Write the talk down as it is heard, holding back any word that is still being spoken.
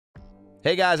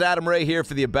Hey guys, Adam Ray here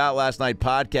for the About Last Night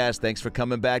podcast. Thanks for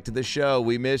coming back to the show.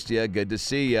 We missed you. Good to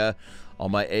see you. All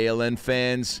my ALN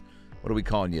fans, what are we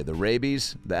calling you? The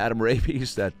Rabies? The Adam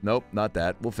Rabies? Nope, not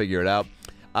that. We'll figure it out.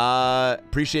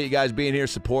 Appreciate you guys being here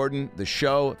supporting the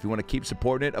show. If you want to keep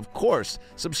supporting it, of course,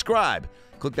 subscribe.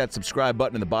 Click that subscribe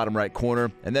button in the bottom right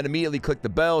corner, and then immediately click the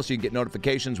bell so you can get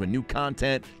notifications when new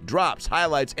content drops,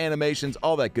 highlights, animations,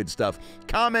 all that good stuff.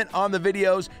 Comment on the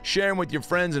videos, share them with your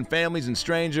friends and families and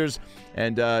strangers,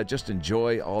 and just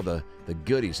enjoy all the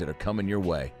goodies that are coming your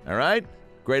way. All right?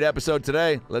 Great episode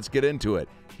today. Let's get into it.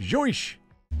 Yoish!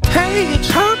 Hey,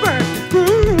 it's Herbert.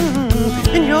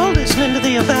 And you're listening to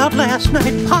the About Last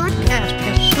Night podcast,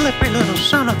 you slippery little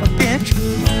son of a bitch.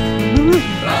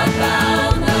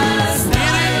 About last night.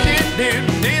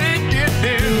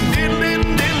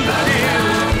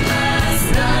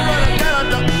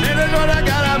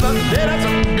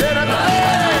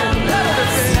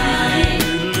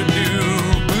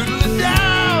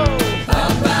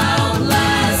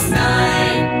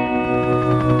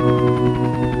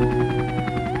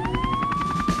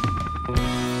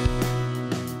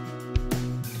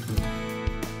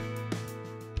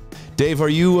 Dave, are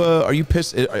you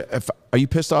pissed? Are you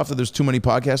pissed off that there's too many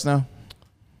podcasts now?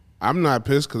 I'm not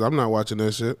pissed because I'm not watching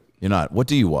that shit. You're not. What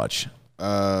do you watch?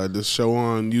 This show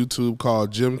on YouTube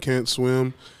called Jim Can't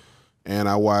Swim, and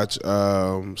I watch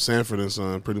Sanford and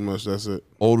Son. Pretty much that's it.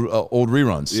 Old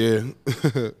reruns.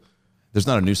 Yeah. There's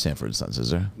not a new Sanford and Sons, is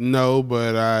there? No,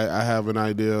 but I have an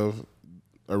idea of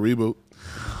a reboot.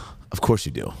 Of course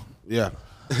you do. Yeah.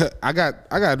 I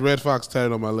got Red Fox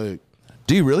tatted on my leg.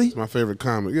 Do you really? It's my favorite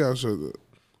comic. Yeah, sure.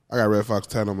 I got Red Fox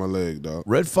tatted on my leg, dog.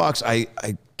 Red Fox, I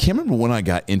can't remember when I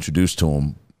got introduced to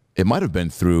him. It might have been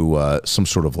through some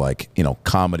sort of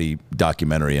comedy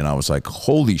documentary, and I was like,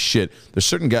 holy shit. There's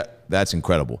certain guys, that's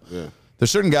incredible. Yeah.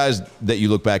 There's certain guys that you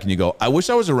look back and you go, I wish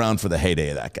I was around for the heyday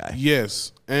of that guy.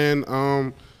 Yes. And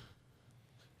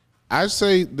I'd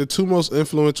say the two most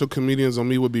influential comedians on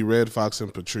me would be Red Fox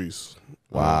and Patrice.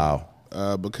 Wow.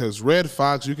 Because Red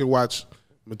Fox, you can watch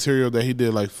material that he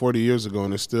did like 40 years ago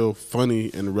and it's still funny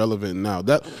and relevant now.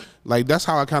 That's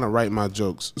how I kind of write my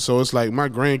jokes. So it's like my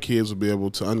grandkids will be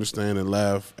able to understand and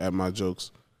laugh at my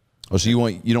jokes. Oh, so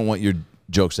you don't want your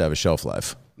jokes to have a shelf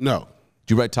life? No.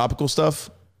 Do you write topical stuff?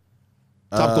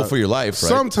 Topical for your life, right?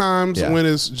 Sometimes when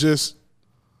it's just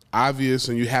obvious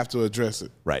and you have to address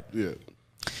it. Right. Yeah.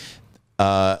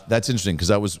 That's interesting because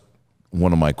that was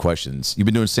one of my questions. You've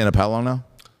been doing stand-up how long now?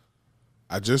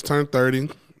 I just turned 30.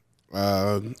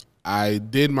 I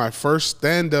did my first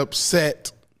stand-up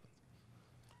set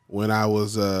when I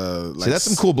was See, that's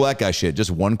some cool black guy shit. Just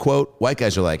one quote. White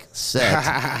guys are like, set.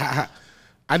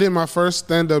 I did my first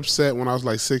stand-up set when I was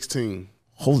like 16.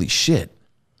 Holy shit.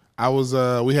 I was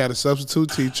we had a substitute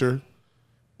teacher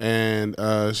and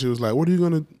she was like, what are you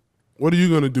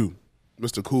gonna do,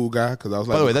 Mr. Cool Guy? Because I was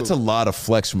like, by the way, that's a lot of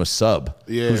flex from a sub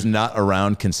who's not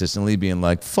around consistently being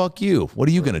like, fuck you. What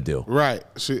are you going to do? Right.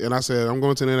 And I said, I'm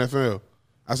going to the NFL.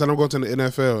 I said, I'm going to the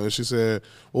NFL. And she said,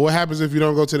 well, what happens if you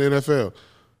don't go to the NFL?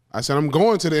 I said, I'm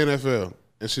going to the NFL.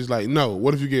 And she's like, no,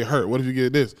 what if you get hurt? What if you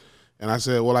get this? And I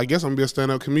said, well, I guess I'm going to be a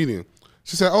stand-up comedian.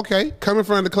 She said, okay, come in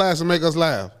front of the class and make us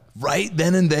laugh. Right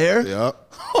then and there?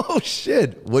 Yep. Oh,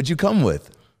 shit. What'd you come with?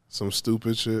 Some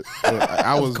stupid shit.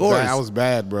 I was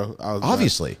bad, bro.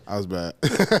 Obviously. I was bad.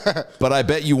 But I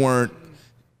bet you weren't,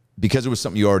 because it was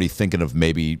something you were already thinking of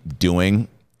maybe doing,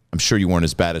 I'm sure you weren't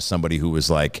as bad as somebody who was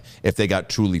like, if they got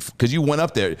truly, because you went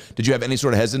up there, did you have any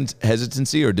sort of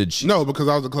hesitancy or did she? No, because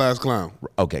I was a class clown.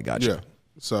 Okay, gotcha. Yeah.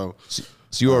 So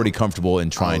you were already comfortable in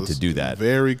trying to do that.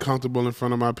 Very comfortable in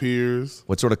front of my peers.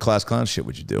 What sort of class clown shit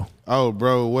would you do? Oh,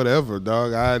 bro, whatever,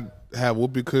 dog. I'd have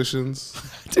whoopee cushions.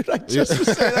 Dude, I just was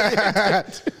saying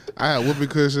that. I had whoopee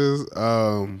cushions,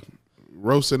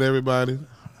 roasting everybody.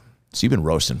 So you've been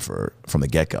roasting from the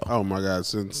get-go. Oh my God,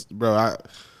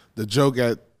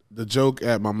 the joke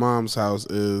at my mom's house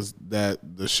is that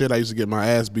the shit I used to get my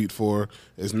ass beat for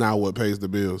is now what pays the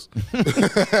bills.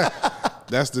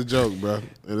 That's the joke, bro.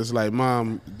 And it's like,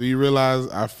 Mom, do you realize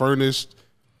I furnished?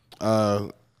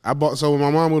 So when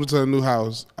my mom moved to a new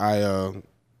house,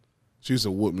 she used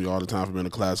to whoop me all the time for being a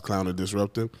class clown and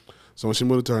disruptive. So when she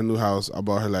moved to her new house, I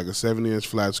bought her like a 70-inch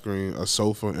flat screen, a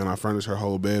sofa, and I furnished her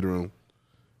whole bedroom.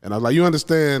 And I was like, you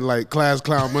understand, like, class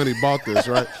clown money bought this,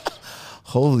 right?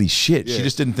 Holy shit. Yeah. She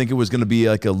just didn't think it was going to be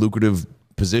like a lucrative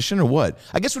position or what?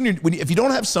 I guess if you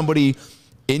don't have somebody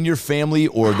in your family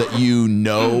or that you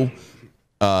know.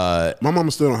 My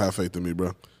mama still don't have faith in me,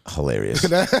 bro. Hilarious.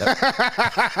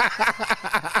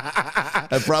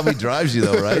 That probably drives you,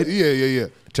 though, right? Yeah.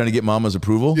 Trying to get mama's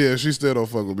approval? Yeah, she still don't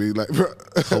fuck with me. Like, bro.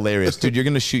 Hilarious. Dude, you're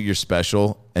going to shoot your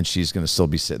special, and she's going to still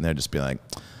be sitting there just be like,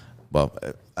 well,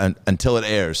 until it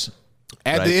airs.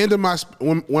 At the end of my,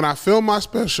 when I film my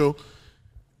special,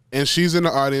 and she's in the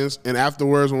audience, and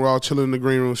afterwards when we're all chilling in the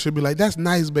green room, she'll be like, that's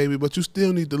nice, baby, but you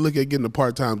still need to look at getting a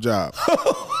part-time job.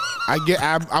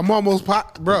 I'm almost,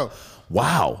 bro.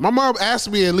 Wow. My mom asked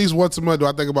me at least once a month, do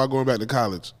I think about going back to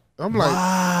college? I'm like,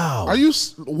 wow. Are you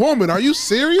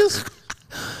serious?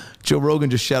 Joe Rogan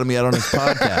just shouted me out on his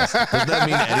podcast. Does that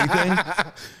mean anything?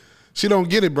 She don't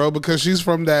get it, bro, because she's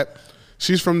from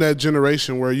that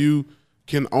generation where you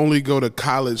can only go to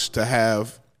college to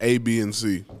have A, B, and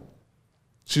C.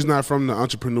 She's not from the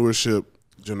entrepreneurship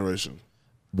generation.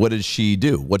 What does she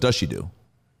do? What does she do?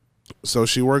 So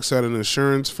she works at an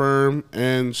insurance firm,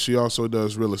 and she also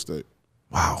does real estate.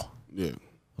 Wow. Yeah.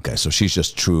 Okay, so she's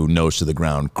just true nose to the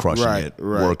ground, crushing it,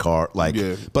 work hard,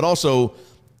 but also,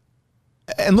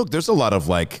 and look, there's a lot of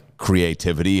like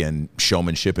creativity and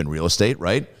showmanship in real estate,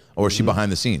 right? Or is she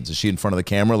behind the scenes? Is she in front of the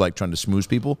camera, like trying to smooze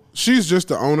people? She's just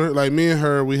the owner. Like me and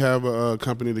her, we have a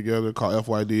company together called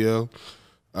FYDL.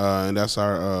 And that's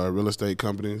our real estate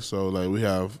company. So like we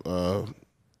have a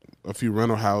few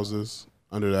rental houses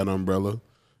under that umbrella,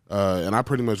 and I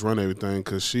pretty much run everything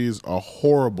because she's a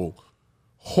horrible.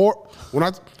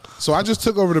 So I just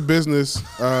took over the business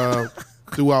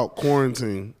throughout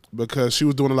quarantine because she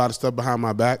was doing a lot of stuff behind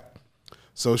my back.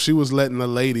 So she was letting the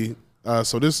lady.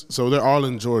 So they're all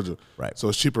in Georgia, right? So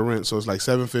it's cheaper rent. So it's like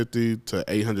 $750 to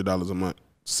 $800 a month.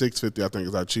 $650 I think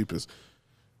is our cheapest.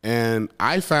 And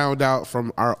I found out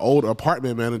from our old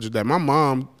apartment manager that my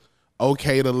mom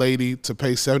okayed a lady to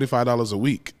pay $75 a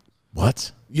week.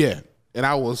 What? Yeah. And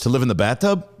I was... To live in the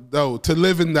bathtub? No, to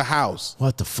live in the house.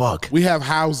 What the fuck? We have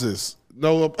houses.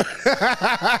 No.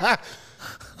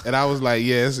 And I was like,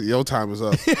 yes, your time is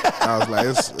up. I was like,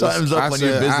 time's up on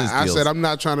your business deals. I said, I'm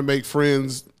not trying to make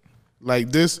friends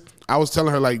like this. I was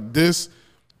telling her like this.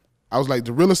 I was like,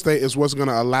 the real estate is what's going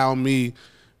to allow me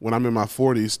when I'm in my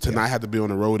 40s to not have to be on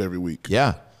the road every week.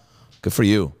 Yeah. Good for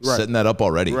you. Right. Setting that up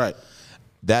already. Right.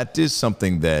 That is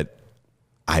something that,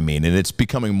 I mean, and it's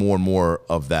becoming more and more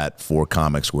of that for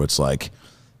comics where it's like,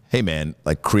 hey man,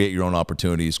 like create your own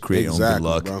opportunities, create your own good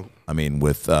luck. Bro. I mean,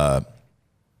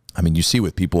 you see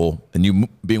with people, and you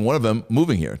being one of them,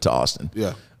 moving here to Austin.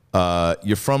 Yeah.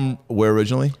 You're from where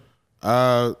originally?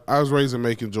 I was raised in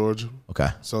Macon, Georgia. Okay.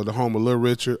 So the home of Lil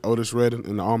Richard, Otis Redding,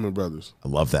 and the Allman Brothers. I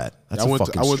love that. That's a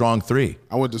fucking strong three.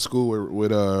 I went to school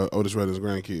with Otis Redding's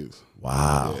grandkids.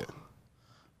 Wow. Yeah.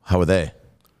 How were they?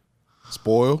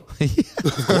 Spoiled. Yeah,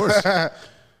 of course.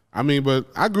 I mean, but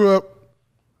I grew up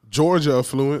Georgia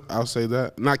affluent, I'll say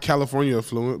that. Not California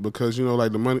affluent because, you know,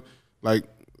 like the money, like,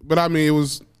 but I mean, it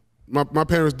was, my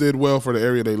parents did well for the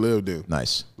area they lived in.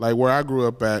 Nice. Like where I grew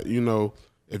up at, you know,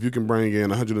 if you can bring in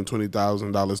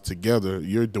 $120,000 together,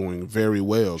 you're doing very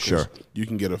well. Sure. You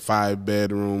can get a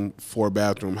 5-bedroom,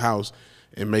 4-bathroom house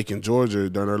in Macon, Georgia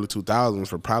during the early 2000s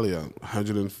for probably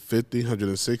 $150,000,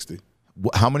 $160,000.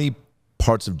 How many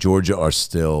parts of Georgia are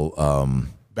still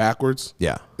backwards?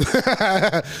 Yeah.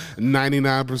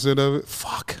 99% of it.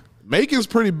 Fuck. Macon's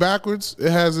pretty backwards. It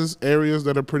has its areas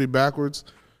that are pretty backwards.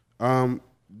 By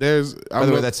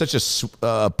the way, that's such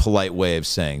a polite way of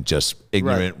saying just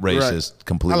ignorant, racist,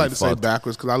 completely. I like to say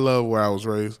backwards because I love where I was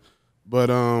raised. But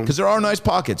because there are nice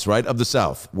pockets, right, of the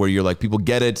South where you're like people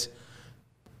get it,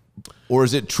 or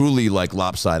is it truly like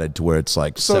lopsided to where it's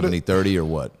like 70-30 or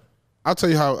what? I'll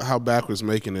tell you how backwards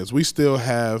Macon is. We still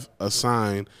have a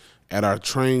sign at our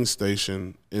train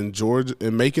station in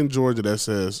Macon, Georgia, that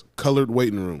says "colored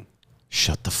waiting room."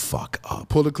 Shut the fuck up.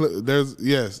 Pull the clip.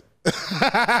 Yes.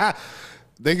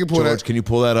 They can pull George, that. Can you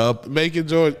pull that up? Macon,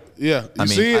 Georgia. Yeah. I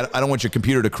mean, I don't want your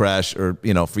computer to crash or,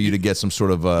 you know, for you to get some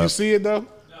sort of. You see it though? No,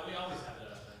 we always have it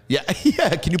up. Yeah,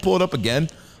 yeah. Can you pull it up again?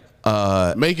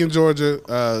 Macon,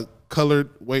 Georgia, colored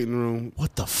waiting room.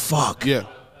 What the fuck? Yeah.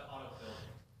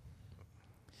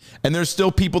 And there's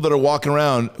still people that are walking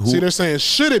around who. See, they're saying,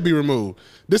 should it be removed?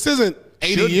 This isn't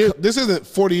 80 years. This isn't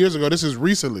 40 years ago. This is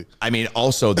recently. I mean,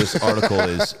 also, this article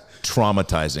is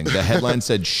traumatizing. The headline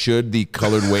said, should the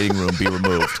colored waiting room be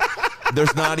removed?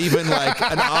 There's not even like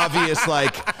an obvious,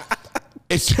 like,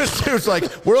 it's just, there's like,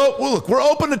 we're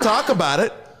open to talk about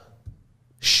it.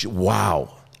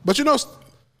 Wow. But you know,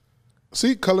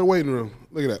 see, colored waiting room.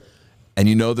 Look at that. And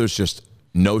you know, there's just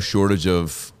no shortage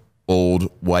of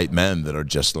old white men that are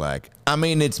just like, I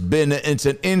mean, it's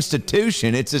an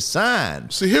institution. It's a sign.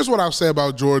 See, here's what I'll say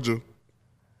about Georgia.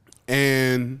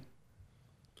 And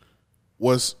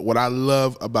what I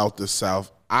love about the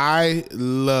South. I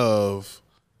love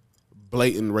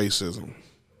blatant racism.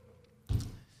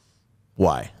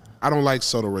 Why? I don't like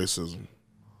subtle racism.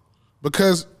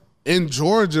 Because in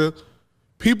Georgia,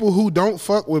 people who don't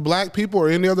fuck with black people or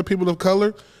any other people of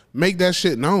color make that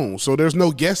shit known. So there's no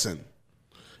guessing.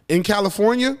 In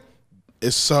California,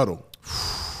 it's subtle.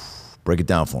 Break it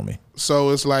down for me. So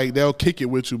it's like they'll kick it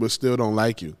with you but still don't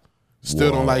like you.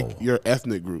 Still don't like your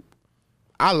ethnic group.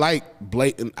 I like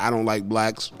blatant, I don't like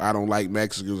blacks, I don't like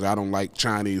Mexicans, I don't like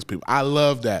Chinese people. I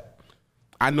love that.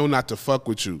 I know not to fuck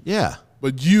with you. Yeah.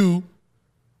 But you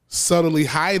subtly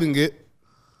hiding it,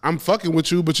 I'm fucking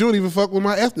with you, but you don't even fuck with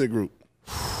my ethnic group.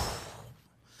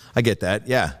 I get that,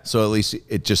 yeah. So at least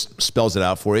it just spells it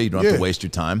out for you. You don't have to waste your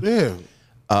time. Yeah.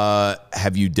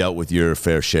 Have you dealt with your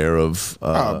fair share of...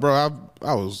 bro,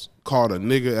 I was called a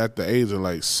nigga at the age of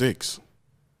like 6.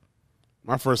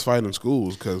 My first fight in school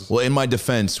was because... Well, in my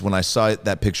defense, when I saw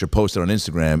that picture posted on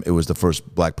Instagram, it was the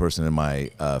first black person in my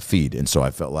feed, and so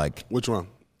I felt like... Which one?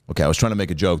 Okay, I was trying to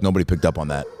make a joke. Nobody picked up on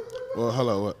that. Well,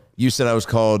 hello, what? You said I was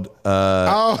called when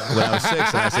I was 6,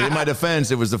 and I said, in my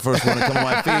defense, it was the first one to come on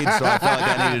my feed, so I felt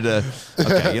like I needed to...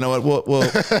 Okay, you know what? We'll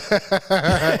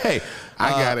hey...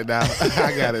 I got it now.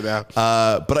 I got it now.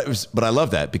 But I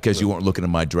love that because you weren't looking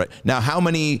in my direct... Now, how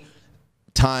many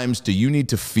times do you need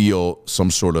to feel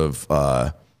some sort of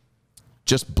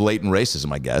just blatant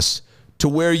racism, I guess, to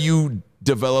where you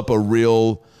develop a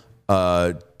real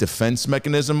defense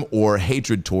mechanism or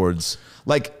hatred towards...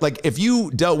 Like if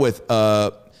you dealt with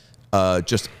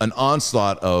just an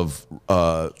onslaught of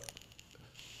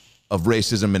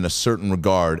racism in a certain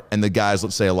regard, and the guys,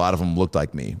 let's say a lot of them looked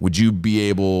like me, would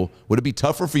it be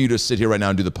tougher for you to sit here right now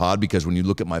and do the pod? Because when you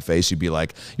look at my face, you'd be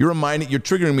like, you're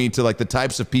triggering me to like the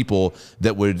types of people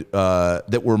that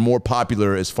were more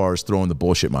popular as far as throwing the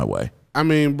bullshit my way. I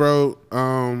mean, bro,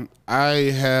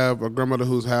 I have a grandmother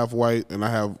who's half white, and I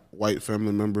have white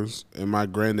family members, and my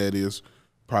granddaddy is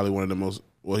probably one of the most,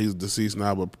 well, he's deceased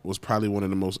now, but was probably one of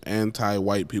the most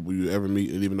anti-white people you ever meet,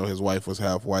 and even though his wife was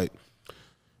half white.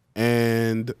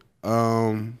 And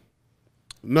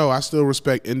no, I still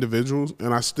respect individuals,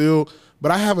 and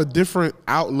but I have a different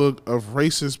outlook of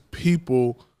racist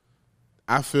people,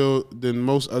 I feel, than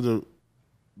most other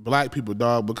black people,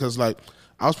 dog, because like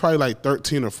I was probably like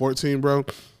 13 or 14, bro,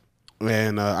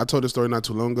 and I told this story not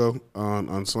too long ago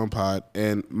on some pod,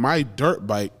 and my dirt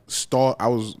bike stalled.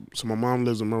 So my mom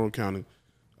lives in Monroe County,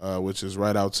 which is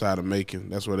right outside of Macon.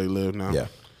 That's where they live now. Yeah.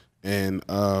 And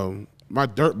my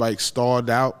dirt bike stalled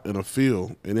out in a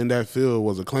field, and in that field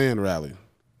was a Klan rally.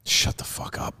 Shut the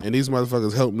fuck up. And these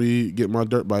motherfuckers helped me get my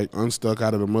dirt bike unstuck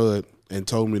out of the mud and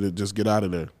told me to just get out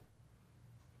of there.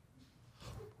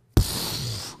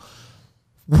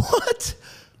 What?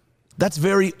 That's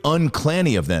very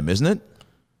unclanny of them, isn't it?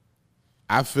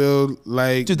 I feel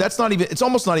like... Dude, that's not even... It's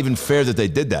almost not even fair that they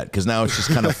did that, because now it's just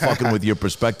kind of fucking with your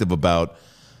perspective about...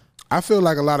 I feel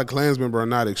like a lot of Klansmen are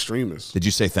not extremists. Did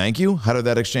you say thank you? How did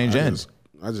that exchange end?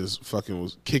 I just fucking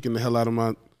was kicking the hell out of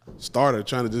my starter,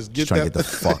 trying to just get to get the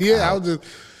fuck yeah, out. I was just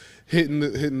hitting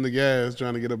the gas,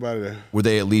 trying to get up out of there. Were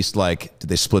they at least like, did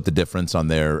they split the difference on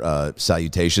their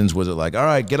salutations? Was it like, all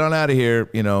right, get on out of here,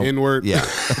 you know? N-word? Yeah.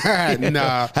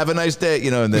 Nah. Have a nice day,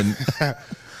 you know, and then...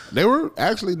 They were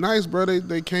actually nice, bro.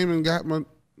 They came and got my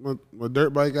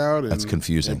dirt bike out. And, that's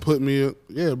confusing. And put me,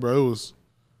 yeah, bro, it was...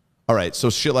 All right, so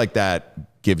shit like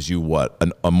that gives you what,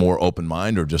 a more open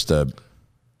mind, or just a...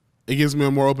 It gives me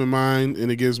a more open mind,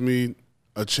 and it gives me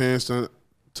a chance to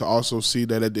also see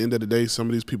that at the end of the day, some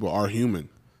of these people are human.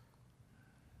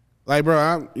 Like,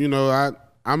 bro,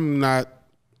 I'm not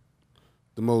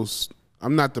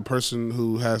the person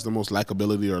who has the most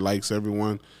likability or likes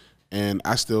everyone, and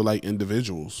I still like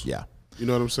individuals. Yeah. You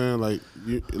know what I'm saying?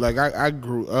 Like I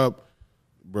grew up,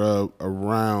 bro,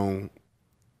 around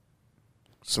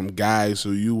some guys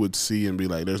who you would see and be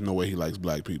like, there's no way he likes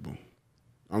black people.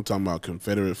 I'm talking about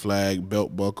Confederate flag,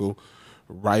 belt buckle,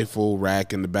 rifle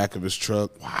rack in the back of his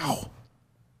truck. Wow.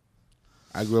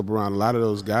 I grew up around a lot of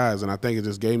those guys, and I think it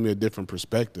just gave me a different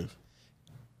perspective.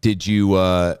 Did you,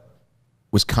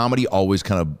 was comedy always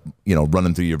kind of,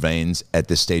 running through your veins at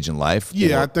this stage in life?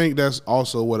 Yeah, or? I think that's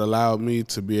also what allowed me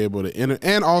to be able to enter,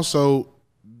 and also,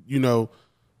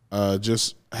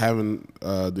 just having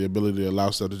the ability to allow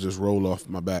stuff to just roll off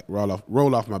my back. Wow.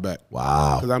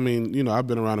 Because, I mean, I've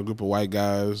been around a group of white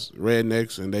guys,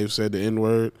 rednecks, and they've said the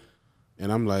N-word, and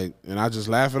I'm like, and I just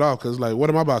laugh it off, because, like, what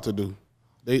am I about to do?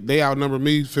 They outnumber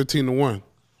me 15-1.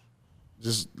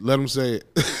 Just let them say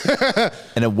it.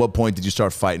 And at what point did you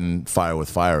start fighting fire with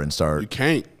fire and start? You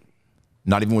can't.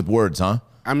 Not even with words, huh?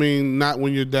 I mean, not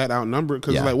when you're that outnumbered,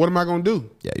 because, like, what am I going to do?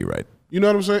 Yeah, you're right. You know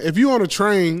what I'm saying? If you on a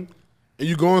train and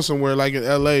you going somewhere like in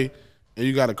L.A. and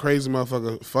you got a crazy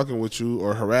motherfucker fucking with you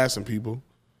or harassing people,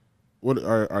 what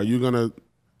are you gonna?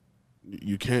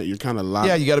 You can't. You're kind of locked.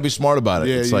 Yeah, you got to be smart about it.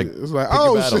 Yeah, it's like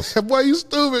oh shit, boy, you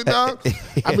stupid, dog.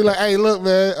 I'd be like, hey, look,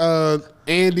 man,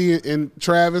 Andy and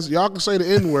Travis, y'all can say the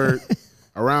N-word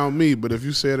around me, but if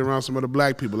you say it around some other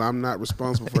black people, I'm not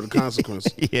responsible for the consequence.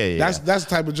 Yeah. That's the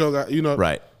type of joke,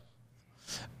 Right.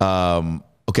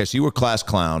 Okay, so you were class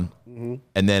clown,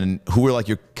 and then who were like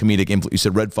your comedic influence? You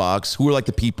said Red Fox. Who were like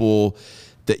the people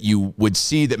that you would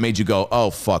see that made you go,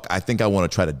 oh fuck, I think I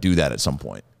want to try to do that at some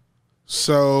point?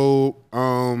 So,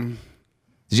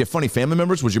 did you have funny family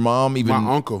members? Was your mom even?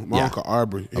 My uncle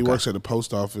Aubrey. He works at the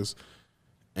post office,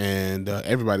 and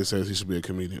everybody says he should be a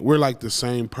comedian. We're like the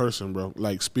same person, bro.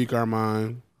 Like, speak our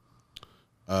mind.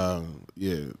 I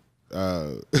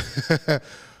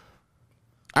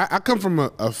come from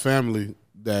a family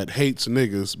that hates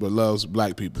niggas but loves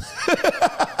black people.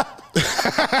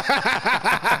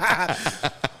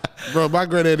 Bro, my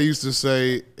granddaddy used to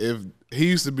say, if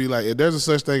there's a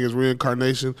such thing as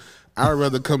reincarnation, I'd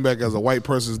rather come back as a white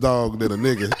person's dog than a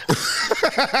nigga.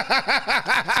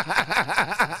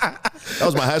 That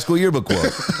was my high school yearbook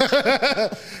quote.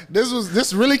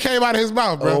 This really came out of his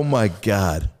mouth, bro. Oh my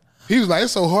God. He was like,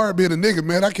 it's so hard being a nigga,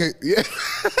 man. I can't. Yeah.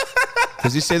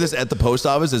 Does he say this at the post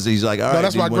office? Is he's like, all right? No,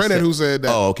 that's my granddad who said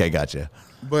that. Oh, okay, gotcha.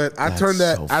 But I turned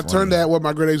that what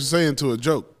my granddad was saying to a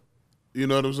joke. You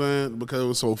know what I'm saying? Because it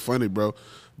was so funny, bro.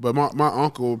 But my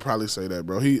uncle would probably say that,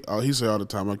 bro. He say all the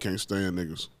time, I can't stand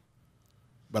niggas,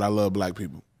 but I love black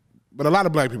people. But a lot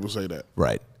of black people say that.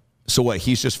 Right. So what?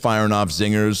 He's just firing off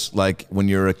zingers like when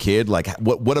you're a kid. Like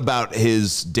what about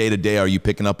his day to day are you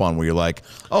picking up on where you're like,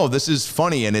 oh, this is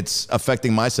funny and it's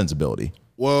affecting my sensibility?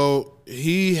 Well,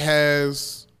 he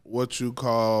has what you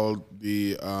call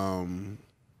the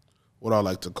what I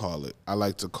like to call it. I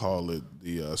like to call it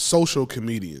the social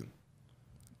comedian.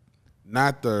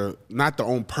 Not the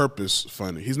on purpose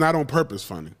funny. He's not on purpose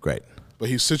funny. Great. But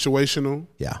he's situational.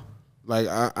 Yeah. Like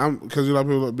I'm because a lot of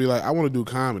people be like, I want to do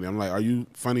comedy. I'm like, are you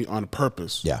funny on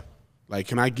purpose? Yeah. Like,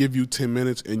 can I give you 10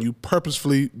 minutes and you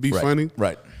purposefully be funny?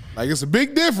 Right. Like, it's a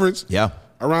big difference. Yeah.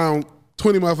 Around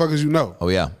 20 motherfuckers you know. Oh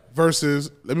yeah.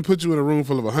 Versus, let me put you in a room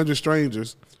full of 100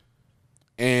 strangers,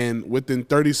 and within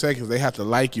 30 seconds they have to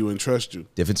like you and trust you.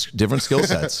 Different skill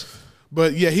sets.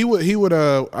 But yeah, he would.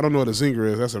 I don't know what a zinger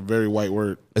is. That's a very white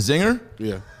word. A zinger?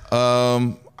 Yeah.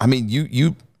 I mean,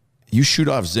 you shoot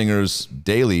off zingers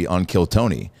daily on Kill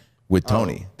Tony with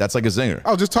Tony. That's like a zinger.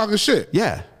 Oh, just talking shit.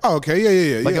 Yeah. Oh,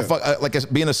 okay. Yeah.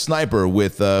 Like being a sniper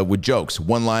with jokes,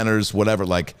 one-liners, whatever.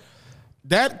 Like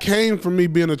that came from me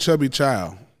being a chubby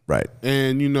child. Right.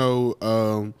 And it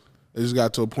just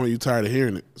got to a point you tired of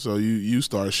hearing it, so you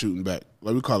started shooting back.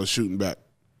 Like, we call it shooting back.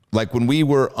 Like when we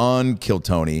were on Kill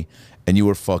Tony. And you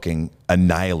were fucking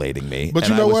annihilating me, but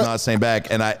and you know I was what? not saying back,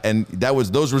 and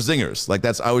those were zingers. Like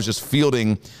I was just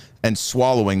fielding and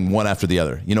swallowing one after the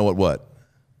other. You know what?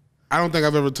 I don't think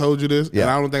I've ever told you this, yeah. And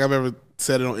I don't think I've ever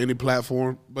said it on any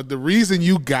platform. But the reason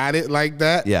you got it like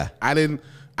that, yeah, I didn't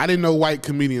know white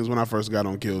comedians when I first got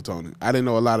on Kill Tony. I didn't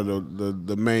know a lot of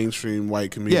the mainstream white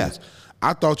comedians. Yeah.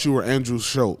 I thought you were Andrew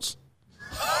Schultz.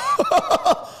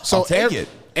 So I'll take it.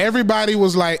 Everybody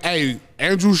was like, hey,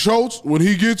 Andrew Schultz, when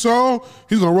he gets on,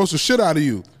 he's going to roast the shit out of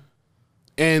you.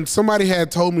 And somebody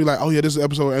had told me, like, oh, yeah, this is an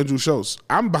episode of Andrew Schultz.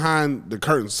 I'm behind the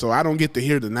curtains, so I don't get to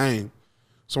hear the name.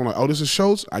 So I'm like, oh, this is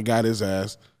Schultz? I got his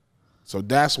ass. So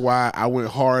that's why I went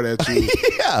hard at you.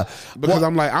 Yeah. Because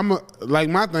I'm like,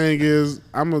 my thing is,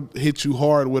 I'm going to hit you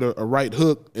hard with a right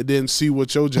hook and then see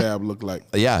what your jab look like.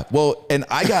 Yeah. Well, and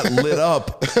I got lit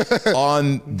up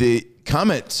on the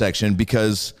comment section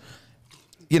because,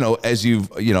 as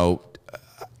you've,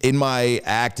 in my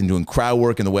act and doing crowd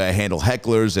work and the way I handle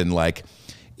hecklers and like,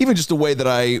 even just the way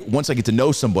that once I get to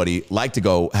know somebody, like to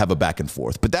go have a back and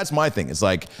forth. But that's my thing. It's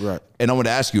like, right. And I want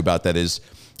to ask you about that is,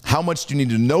 how much do you need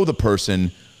to know the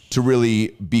person to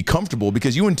really be comfortable?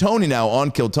 Because you and Tony now on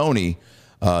Kill Tony,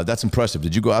 that's impressive.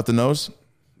 Did you go out the nose?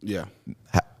 Yeah.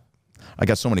 I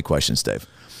got so many questions, Dave.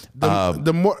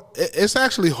 The more it's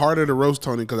actually harder to roast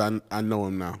Tony because I know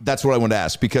him now. That's what I wanted to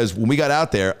ask, because when we got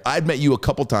out there, I'd met you a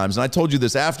couple times, and I told you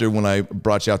this after when I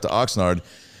brought you out to Oxnard,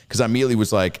 because I immediately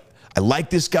was like, I like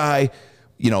this guy.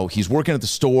 He's working at the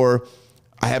store.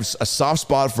 I have a soft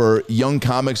spot for young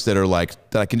comics that are like,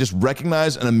 that I can just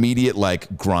recognize an immediate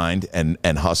like grind and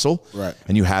hustle. Right.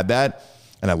 And you had that.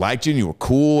 And I liked you, and you were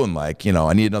cool, and like,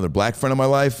 I need another black friend in my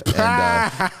life. And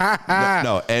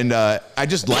I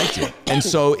just liked you. And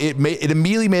so it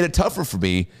immediately made it tougher for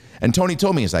me. And Tony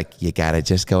told me, he's like, you gotta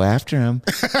just go after him.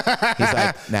 He's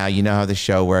like, now you know how the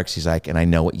show works. He's like, and I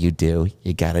know what you do.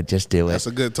 You gotta just do it. That's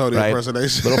a good Tony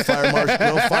impersonation. Little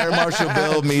fire marshal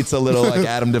Bill meets a little like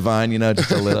Adam Devine, just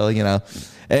a little,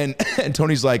 And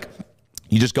Tony's like,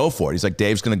 you just go for it. He's like,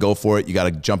 Dave's going to go for it. You got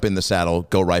to jump in the saddle,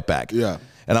 go right back. Yeah.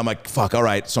 And I'm like, fuck, all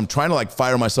right. So I'm trying to like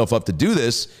fire myself up to do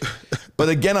this. But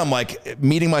again, I'm like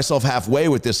meeting myself halfway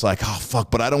with this like, oh,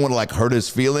 fuck, but I don't want to like hurt his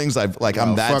feelings. I'm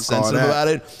that sensitive about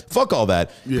it. Fuck all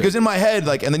that. Yeah. Because in my head,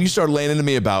 like, and then you started laying into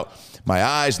me about my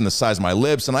eyes and the size of my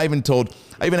lips. And I even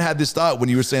had this thought when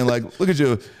you were saying like, look at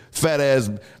your fat ass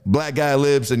black guy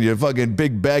lips and your fucking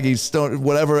big baggy stone,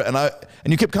 whatever.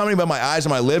 And you kept commenting about my eyes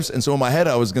and my lips. And so in my head,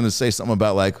 I was going to say something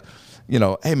about like, you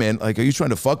know, hey man, like, are you trying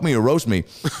to fuck me or roast me?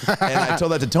 And I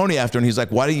told that to Tony after, and he's like,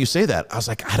 why didn't you say that? I was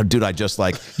like, dude, I just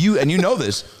like you, and you know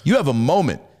this, you have a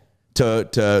moment to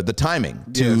the timing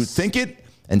to think it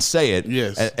and say it.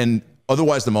 Yes. And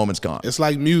otherwise the moment's gone. It's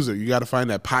like music. You got to find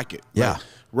that pocket. Yeah. Like,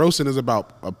 roasting is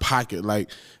about a pocket.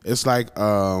 Like, it's like,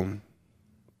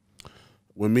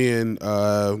 when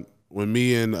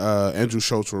me and Andrew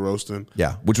Schultz were roasting,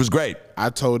 yeah, which was great. I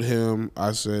told him,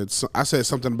 I said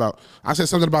something about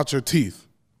your teeth.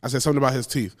 I said something about his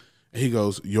teeth, and he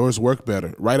goes, "Yours work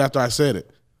better." Right after I said it.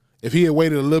 If he had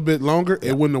waited a little bit longer,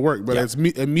 it wouldn't have worked. But it's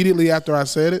immediately after I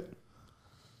said it.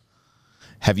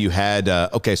 Have you had?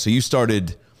 Okay, so you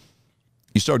started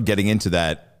getting into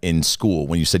that in school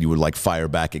when you said you would like fire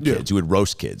back at kids. You would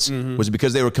roast kids. Mm-hmm. Was it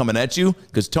because they were coming at you?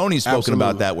 Because Tony's spoken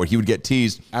about that where he would get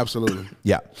teased. Absolutely.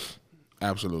 Yeah.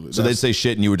 Absolutely. So they'd say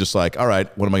shit and you were just like, all right,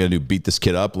 what am I going to do? Beat this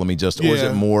kid up? Let me just, or is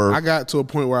it more? I got to a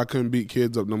point where I couldn't beat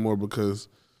kids up no more because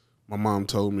my mom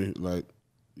told me like,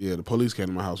 yeah, the police came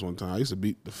to my house one time. I used to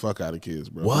beat the fuck out of kids,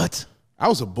 bro. What? I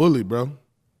was a bully, bro.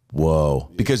 Whoa.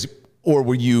 Yeah. Because, or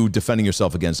were you defending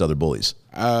yourself against other bullies?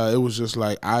 It was just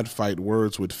like, I'd fight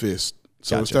words with fists.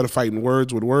 So instead of fighting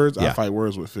words with words, I fight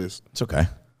words with fists. It's okay.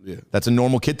 Yeah. That's a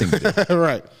normal kid thing to do.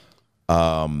 Right.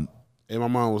 And my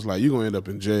mom was like, you're going to end up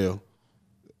in jail.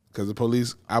 Because the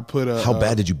police, I put a... How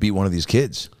bad did you beat one of these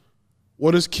kids?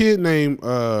 Well, this kid named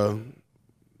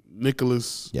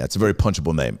Nicholas... Yeah, it's a very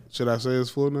punchable name. Should I say his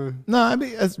full name? No, I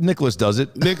mean, Nicholas does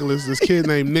it. Nicholas, this kid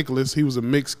named Nicholas, he was a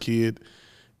mixed kid.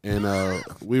 And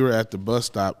we were at the bus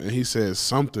stop, and he said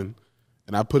something.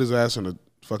 And I put his ass in a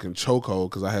fucking chokehold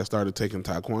because I had started taking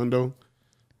taekwondo.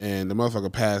 And the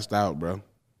motherfucker passed out, bro.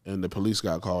 And the police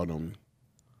got called on me.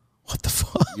 What the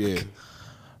fuck? Yeah.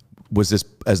 Was this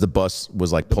as the bus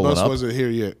was like pulling up? The bus wasn't here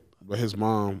yet, but his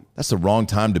mom. That's the wrong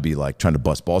time to be like trying to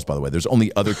bust balls, by the way. There's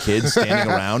only other kids standing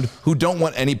around who don't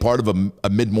want any part of a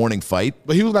mid-morning fight.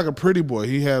 But he was like a pretty boy.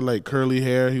 He had like curly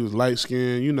hair. He was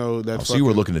light-skinned. You know, that. Oh, so you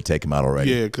were looking to take him out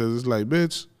already? Yeah, because it's like,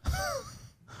 bitch,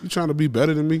 you trying to be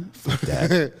better than me? Fuck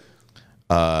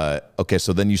that. Okay,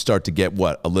 so then you start to get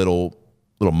what? A little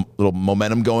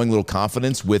momentum going, little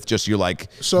confidence with just your like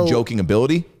joking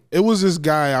ability? It was this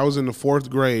guy, I was in the 4th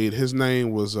grade. His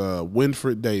name was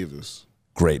Winfred Davis.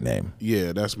 Great name.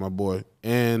 Yeah, that's my boy.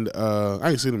 And I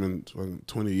ain't seen him in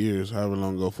 20 years, however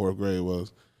long ago 4th grade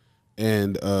was.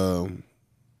 And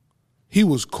he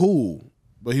was cool,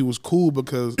 but he was cool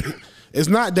because it's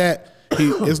not that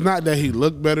he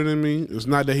looked better than me. It's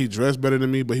not that he dressed better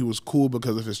than me, but he was cool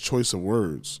because of his choice of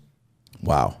words.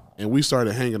 Wow. And we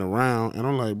started hanging around, and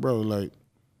I'm like, bro, like,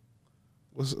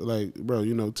 what's like, bro,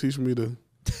 you know, teach me to...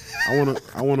 I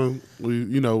wanna,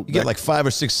 you know. You get like 5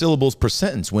 or 6 syllables per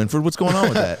sentence, Winfred. What's going on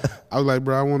with that? I was like,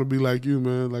 bro, I want to be like you,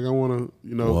 man. Like, I want to,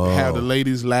 you know, have the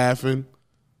ladies laughing.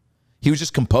 He was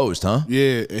just composed, huh?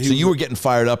 Yeah. So you were getting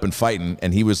fired up and fighting,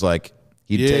 and he was like,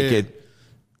 he'd take it,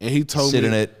 and he told sit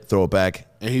in it, throw it back.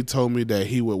 And he told me that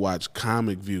he would watch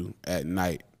Comic View at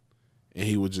night, and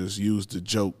he would just use the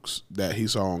jokes that he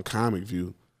saw on Comic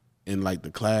View in like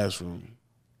the classroom.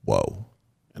 Whoa.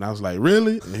 And I was like,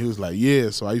 really? And he was like, yeah.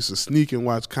 So I used to sneak and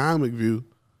watch Comic View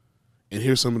and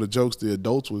hear some of the jokes the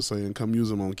adults were saying, come use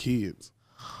them on kids.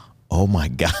 Oh, my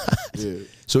God. Yeah.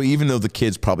 So even though the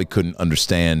kids probably couldn't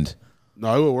understand.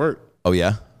 No, it would work. Oh,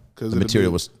 yeah? The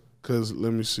material was. Because,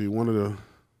 let me see, one of the,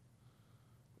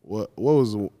 what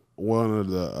was one of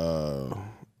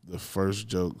the first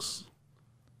jokes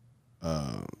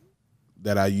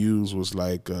that I used was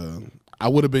like, I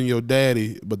would have been your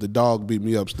daddy, but the dog beat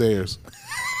me upstairs.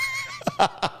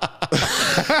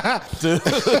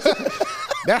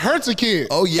 That hurts a kid.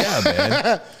 Oh, yeah,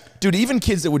 man. Dude, even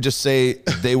kids that would just say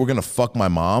they were going to fuck my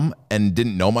mom and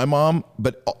didn't know my mom,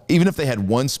 but even if they had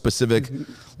one specific,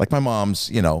 like my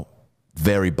mom's, you know,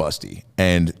 very busty.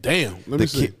 And damn, let me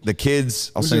see. The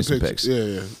kids, I'll send you some pics. Yeah,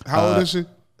 yeah. How old is she?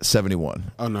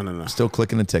 71. Oh, no. Still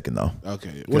clicking and ticking, though.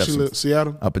 Okay. Where she live?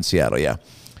 Seattle? Up in Seattle, yeah.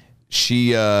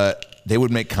 She, they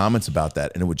would make comments about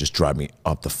that, and it would just drive me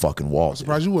up the fucking wall. I'm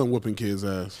surprised you weren't whooping kids'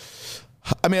 ass.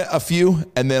 I mean, a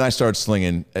few, and then I started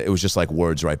slinging. It was just like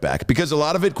words right back. Because a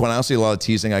lot of it, quite honestly, a lot of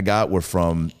teasing I got were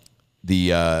from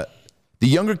the The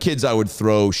younger kids, I would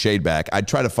throw shade back. I'd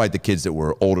try to fight the kids that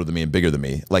were older than me and bigger than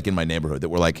me, like in my neighborhood, that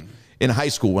were like in high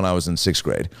school when I was in 6th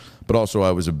grade. But also I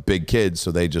was a big kid,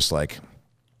 so they just like.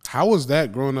 How was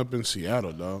that growing up in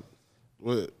Seattle, dog?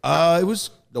 It was.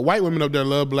 The white women up there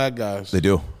love black guys. They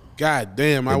do. God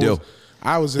damn, I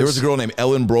was. There was a girl named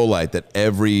Ellen Brolight that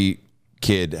every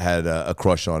kid had a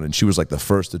crush on, and she was like the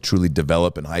first to truly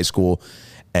develop in high school.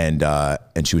 And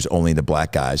she was only into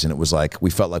black guys, and it was like we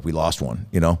felt like we lost one,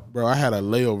 you know. Bro, I had a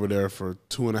layover there for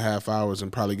 2.5 hours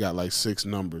and probably got like 6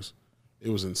 numbers. It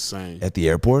was insane. At the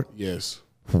airport? Yes.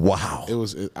 Wow.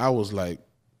 I was like,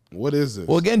 what is this?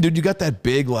 Well, again, dude, you got that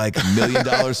big like $1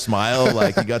 million smile,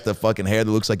 like you got the fucking hair that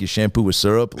looks like you shampoo with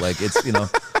syrup, like it's, you know,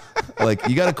 like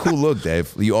you got a cool look,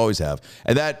 Dave. You always have,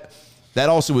 and that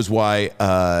also is why,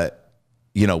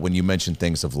 you know, when you mention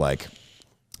things of like,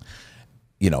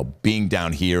 you know, being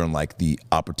down here and like the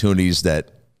opportunities that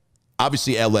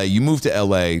obviously LA, you moved to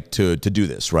LA to do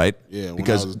this, right? Yeah,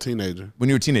 because I was a teenager. When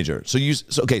you were a teenager. So you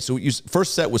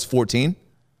first set was 14?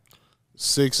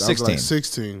 16. I was like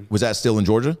 16. Was that still in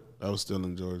Georgia? I was still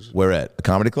in Georgia. Where at? A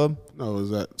comedy club? No, it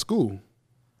was at school.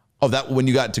 Oh, that when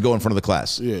you got to go in front of the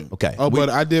class? Yeah. Okay. Oh, but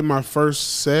I did my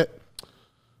first set.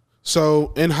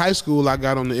 So in high school, I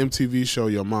got on the MTV show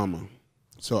Your Mama.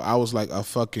 So I was like a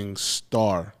fucking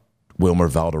star. Wilmer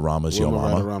Valderrama's Yo Mama.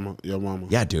 Valderrama, Yo Mama.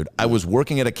 Yeah, dude. I was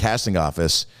working at a casting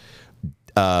office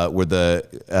where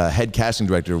the head casting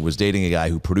director was dating a guy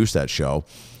who produced that show.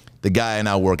 The guy I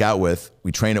now work out with,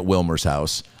 we train at Wilmer's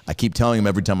house. I keep telling him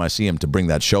every time I see him to bring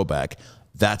that show back.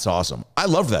 That's awesome. I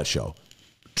loved that show.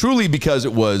 Truly because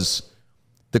it was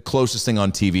the closest thing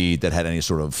on TV that had any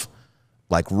sort of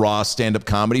like raw stand-up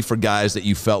comedy for guys that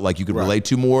you felt like you could relate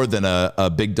to more than a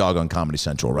big dog on Comedy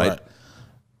Central, right?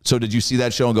 So did you see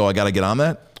that show and go, I got to get on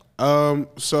that?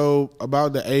 So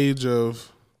about the age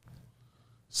of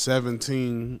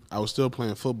 17, I was still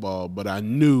playing football, but I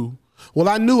knew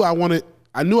I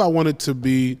wanted to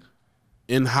be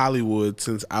in Hollywood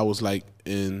since I was like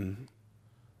in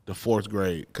the 4th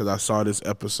grade, because I saw this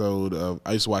episode of,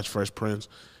 I used to watch Fresh Prince,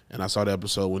 and I saw the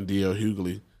episode when D.L.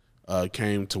 Hughley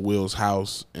came to Will's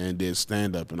house and did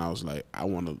stand-up, and I was like, I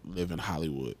want to live in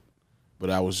Hollywood. But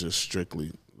I was just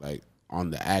strictly like on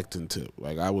the acting tip.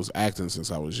 Like I was acting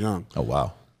since I was young. Oh,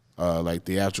 wow. Like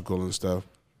theatrical and stuff.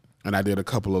 And I did a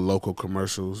couple of local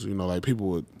commercials, you know, like people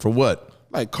would. For what?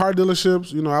 Like car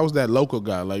dealerships, you know, I was that local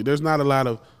guy. Like there's not a lot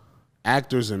of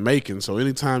actors in Macon, so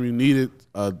anytime you needed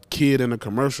a kid in a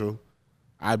commercial,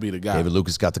 I'd be the guy. David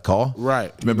Lucas got the call? Right.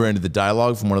 Do you remember any of the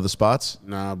dialogue from one of the spots?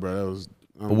 Nah, bro, that was...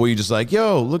 Or were you just like,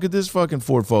 yo, look at this fucking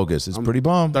Ford Focus. It's pretty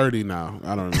bomb. 30 now.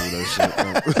 I don't remember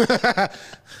that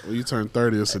shit. When you turn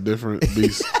 30, it's a different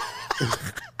beast.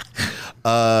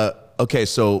 Okay,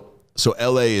 so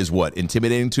LA is what?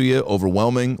 Intimidating to you?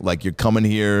 Overwhelming? Like you're coming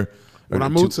here? When I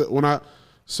moved to,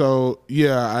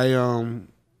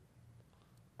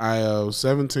 I was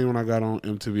 17 when I got on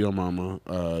MTV on Mama.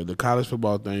 The college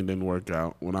football thing didn't work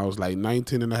out. When I was like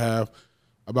 19 and a half,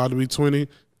 about to be 20,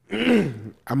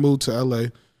 I moved to LA.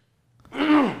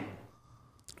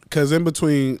 Because in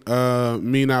between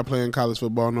me not playing college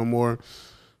football no more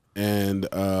and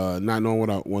not knowing what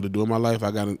I wanted to do in my life,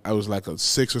 I was like a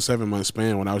 6 or 7 month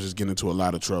span when I was just getting into a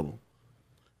lot of trouble.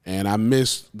 And I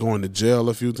missed going to jail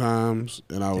a few times,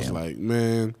 and I was like,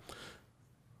 man,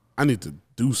 I need to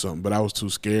do something. But I was too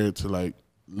scared to like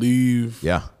leave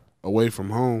away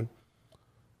from home.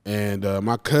 And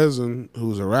my cousin,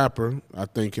 who's a rapper, I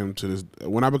thank him to this.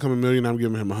 When I become a millionaire, I'm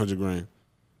giving him $100 grand.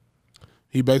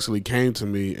 He basically came to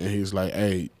me and he's like,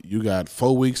 hey, you got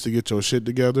 4 weeks to get your shit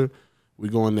together. We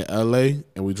going to LA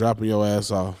and we dropping your ass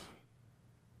off.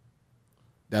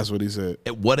 That's what he said.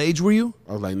 At what age were you?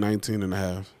 I was like 19 and a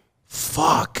half.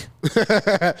 Fuck.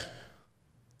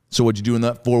 So what'd you do in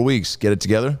that 4 weeks? Get it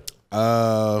together?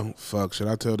 Fuck, should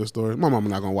I tell this story? My mama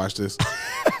not gonna watch this.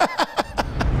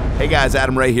 Hey guys,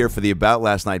 Adam Ray here for the About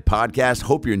Last Night podcast.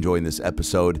 Hope you're enjoying this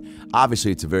episode.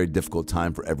 Obviously, it's a very difficult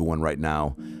time for everyone right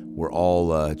now. We're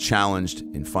all challenged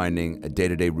in finding a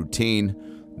day-to-day routine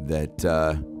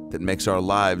that makes our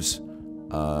lives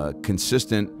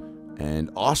consistent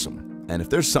and awesome. And if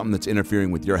there's something that's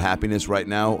interfering with your happiness right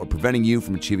now or preventing you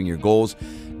from achieving your goals,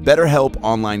 BetterHelp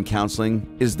Online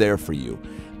Counseling is there for you.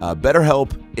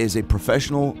 BetterHelp is a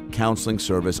professional counseling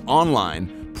service,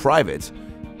 online, private,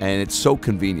 and it's so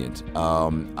convenient.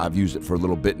 I've used it for a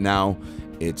little bit now.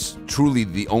 It's truly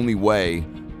the only way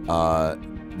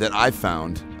that I've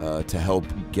found to help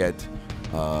get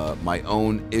my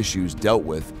own issues dealt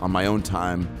with on my own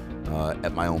time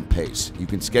at my own pace. You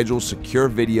can schedule secure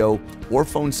video or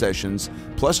phone sessions,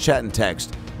 plus chat and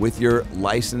text with your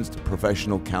licensed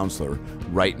professional counselor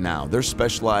right now. They're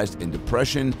specialized in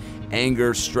depression,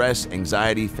 anger, stress,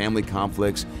 anxiety, family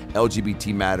conflicts,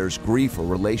 LGBT matters, grief or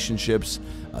relationships,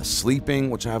 sleeping,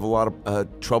 which I have a lot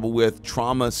of trouble with,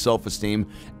 trauma, self-esteem.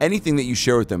 Anything that you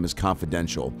share with them is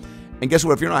confidential. And guess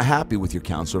what? If you're not happy with your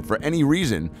counselor for any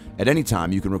reason, at any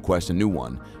time, you can request a new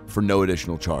one for no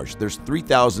additional charge. There's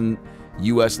 3,000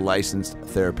 U.S. licensed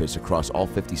therapists across all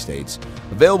 50 states,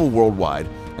 available worldwide.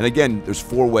 And again, there's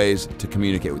 4 ways to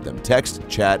communicate with them: text,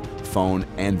 chat, phone,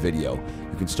 and video.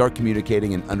 You can start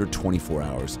communicating in under 24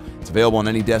 hours. It's available on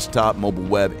any desktop, mobile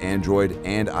web, Android,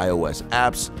 and iOS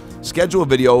apps. Schedule a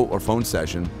video or phone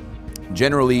session,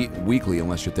 generally weekly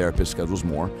unless your therapist schedules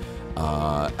more,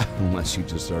 unless you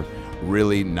just are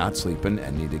really not sleeping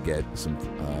and need to get some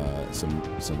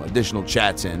additional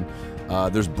chats in.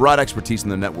 There's broad expertise in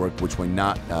the network, which may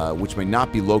not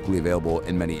be locally available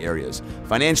in many areas.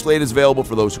 Financial aid is available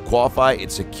for those who qualify.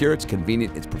 It's secure, it's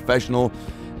convenient, it's professional,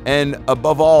 and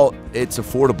above all, it's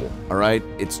affordable. All right,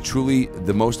 it's truly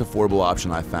the most affordable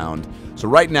option I've found. So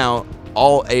right now,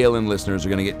 all ALN listeners are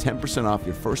going to get 10% off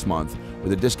your first month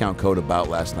with a discount code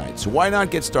AboutLastNight. So why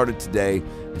not get started today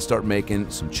and start making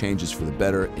some changes for the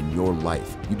better in your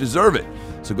life? You deserve it.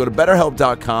 So go to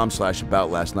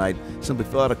BetterHelp.com/AboutLastNight. Simply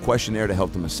fill out a questionnaire to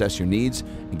help them assess your needs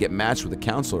and get matched with a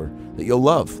counselor that you'll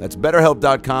love. That's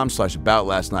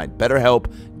BetterHelp.com/AboutLastNight.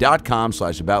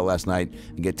 BetterHelp.com/AboutLastNight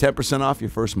and get 10% off your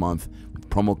first month with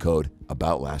promo code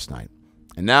AboutLastNight.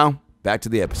 And now back to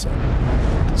the episode.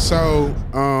 So,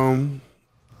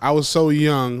 I was so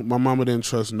young, my mama didn't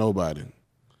trust nobody.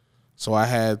 So I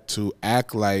had to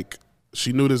act like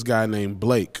she knew this guy named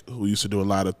Blake who used to do a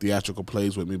lot of theatrical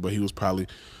plays with me, but he was probably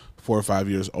 4 or 5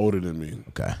 years older than me.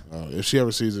 Okay. If she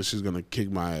ever sees it, she's going to kick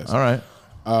my ass. All right.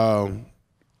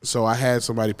 So I had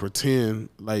somebody pretend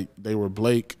like they were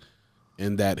Blake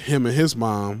and that him and his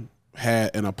mom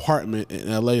had an apartment in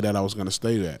L.A. that I was going to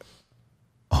stay at.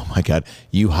 Oh, my God.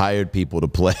 You hired people to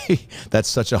play. That's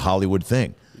such a Hollywood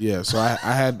thing. Yeah, so I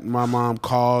had my mom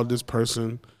call this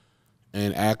person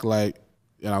and act like,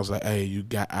 and I was like, hey, you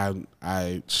got,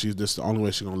 she's this the only way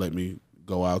she's going to let me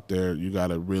go out there. You got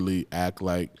to really act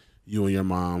like you and your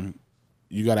mom,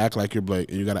 you got to act like you're Blake,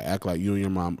 and you got to act like you and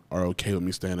your mom are okay with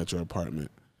me staying at your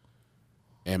apartment.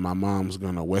 And my mom's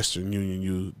going to Western Union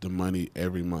you the money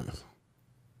every month.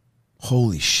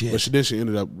 Holy shit. But she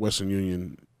ended up Western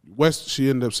Union. She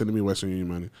ended up sending me Western Union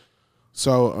money.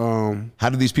 So how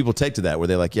did these people take to that? Were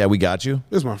they like, yeah, we got you?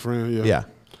 It's my friend, yeah. Yeah.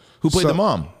 Who played the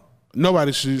mom?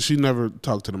 Nobody. She never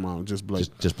talked to the mom, just Blake.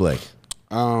 Just Blake.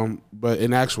 But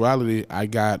in actuality, I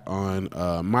got on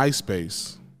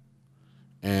MySpace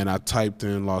and I typed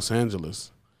in Los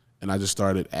Angeles and I just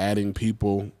started adding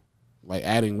people, like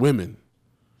adding women.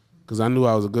 Because I knew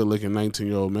I was a good-looking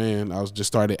 19-year-old man. I was just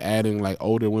started adding like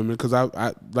older women because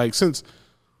I like since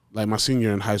like my senior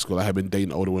year in high school, I had been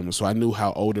dating older women, so I knew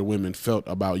how older women felt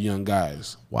about young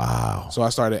guys. Wow. So I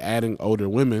started adding older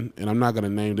women, and I'm not going to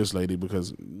name this lady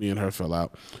because me and her fell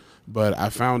out. But I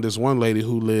found this one lady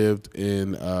who lived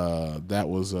in,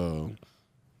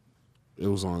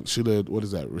 she lived, what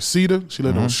is that, Reseda? She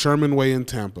lived on Sherman Way in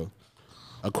Tampa,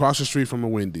 across the street from a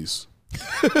Wendy's.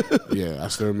 Yeah, I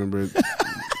still remember it.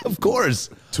 Of course.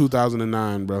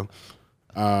 2009, bro.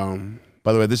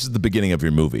 By the way, this is the beginning of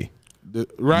your movie.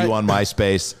 Right. You on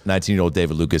MySpace, 19-year-old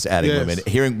David Lucas adding women.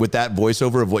 Hearing with that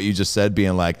voiceover of what you just said,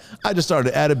 being like, I just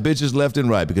started adding bitches left and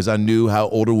right because I knew how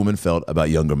older women felt about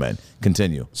younger men.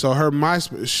 Continue. So her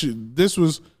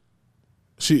MySpace,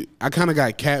 I kind of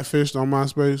got catfished on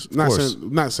MySpace.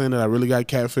 Not saying that I really got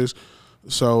catfished.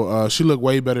 So she looked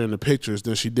way better in the pictures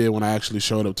than she did when I actually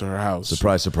showed up to her house.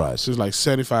 Surprise, surprise. She was like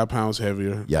 75 pounds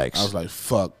heavier. Yikes. I was like,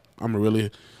 fuck.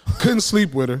 Couldn't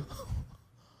sleep with her.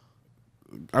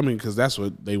 I mean, because that's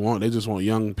what they want. They just want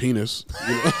young penis.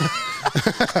 You know?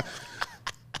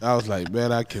 I was like,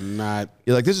 man, I cannot.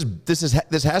 You're like, this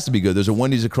has to be good. There's a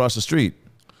Wendy's across the street.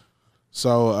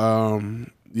 So,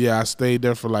 yeah, I stayed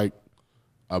there for like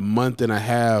a month and a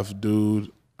half,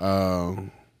 dude. I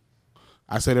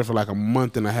stayed there for like a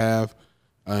month and a half,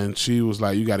 and she was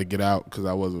like, you got to get out because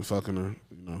I wasn't fucking her,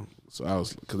 you know. So I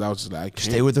was just like, I can't.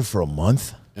 Stay with her for a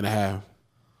month and a half.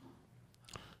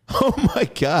 Oh my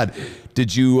God.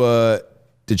 Did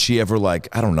she ever, like,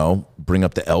 I don't know, bring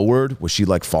up the L word? Was she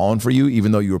like falling for you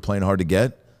even though you were playing hard to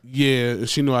get? Yeah,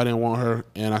 she knew I didn't want her,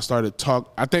 and I started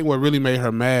I think what really made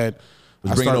her mad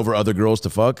was bringing over other girls to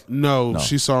fuck? No,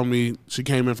 she saw me. She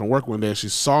came in from work one day and she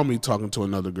saw me talking to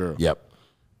another girl. Yep.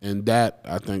 And that,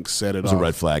 I think, set it off. It was a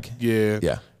red flag. Yeah.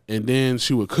 Yeah. And then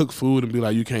she would cook food and be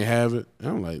like, you can't have it. And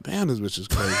I'm like, damn, this bitch is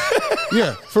crazy.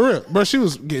 Yeah, for real. But she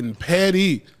was getting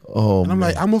petty. Oh, and I'm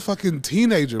like, I'm a fucking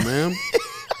teenager, man.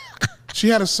 She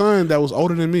had a son that was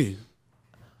older than me.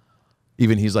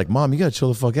 Even he's like, Mom, you got to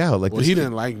chill the fuck out. Like, Well, he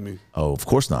didn't like me. Oh, of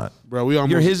course not. Bro,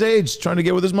 You're his age, trying to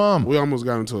get with his mom. We almost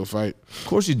got into a fight. Of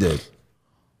course you did.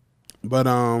 But,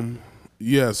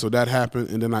 yeah, so that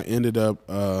happened. And then I ended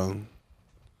up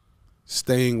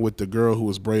staying with the girl who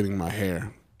was braiding my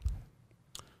hair.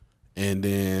 And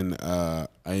then I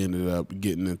ended up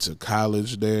getting into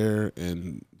college there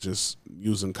and just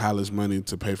using college money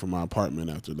to pay for my apartment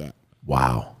after that.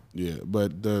 Wow. Yeah,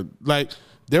 but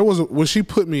when she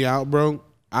put me out, bro,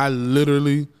 I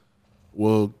literally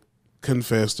will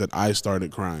confess that I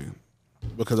started crying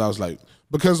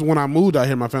because when I moved out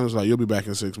here, my family was like, you'll be back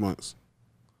in 6 months.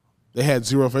 They had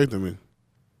zero faith in me.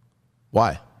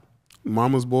 Why?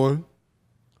 Mama's boy.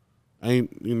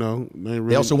 Ain't really.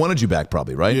 They also wanted you back,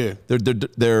 probably, right? Yeah.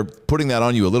 They're putting that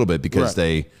on you a little bit because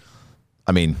yeah.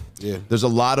 There's a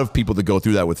lot of people that go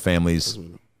through that with families.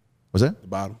 Was that the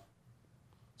bottom?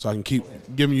 So I can keep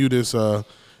giving you this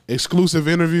exclusive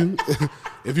interview.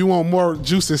 If you want more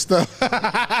juicy stuff.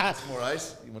 More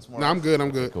ice? You want some more? No, ice? I'm good. I'm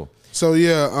good. Okay, cool. So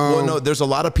yeah. Well, no, there's a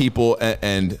lot of people,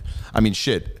 and I mean,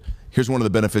 shit. Here's one of the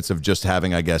benefits of just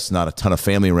having, I guess, not a ton of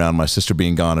family around. My sister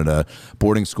being gone at a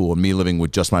boarding school and me living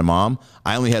with just my mom.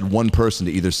 I only had one person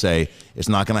to either say it's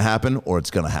not going to happen or it's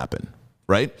going to happen,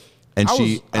 right? And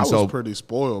I was pretty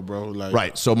spoiled, bro. Like,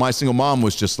 right. So my single mom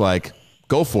was just like,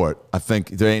 go for it. I think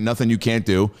there ain't nothing you can't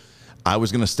do. I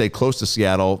was going to stay close to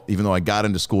Seattle, even though I got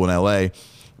into school in LA,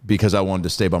 because I wanted to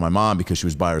stay by my mom because she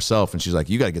was by herself. And she's like,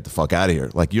 you got to get the fuck out of here.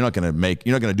 Like, you're not going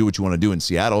to do what you want to do in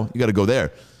Seattle. You got to go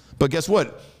there. But guess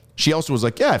what? She also was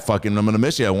like, yeah, I'm going to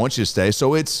miss you. I want you to stay.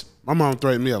 So my mom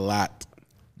threatened me a lot.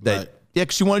 Yeah,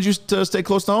 because she wanted you to stay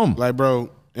close to home. Like,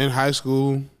 bro, in high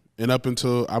school and up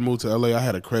until I moved to LA, I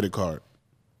had a credit card.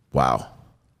 Wow.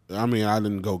 I mean, I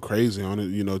didn't go crazy on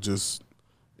it, just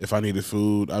if I needed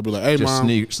food, I'd be like, hey, just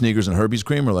Mom. Sneakers and Herbie's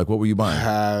cream, or like, what were you buying? I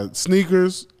had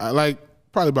sneakers. I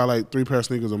probably buy like 3 pair of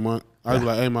sneakers a month. I'd be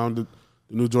like, hey, Mom, the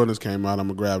new Jordans came out. I'm going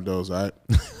to grab those, all right?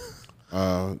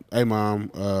 Hey,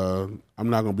 Mom, I'm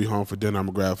not going to be home for dinner. I'm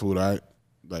going to grab food, all right?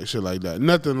 Like, shit like that.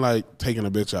 Nothing like taking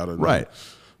a bitch out of me. Right.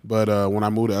 But when I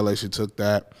moved to LA, she took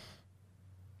that.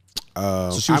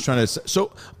 So she was trying to.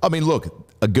 So I mean, look,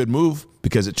 a good move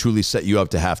because it truly set you up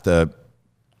to have to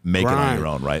make it on your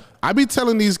own, right? I be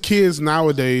telling these kids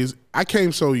nowadays, I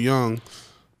came so young,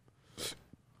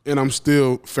 and I'm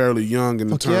still fairly young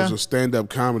in terms of stand-up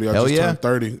comedy. I just turned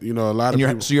 30. A lot of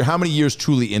people. So you're how many years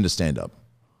truly into stand-up?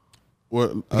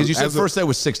 Well, because you said first day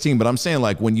was 16, but I'm saying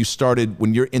like when you started,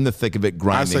 when you're in the thick of it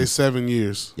grinding. I say 7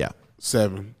 years. Yeah.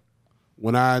 7.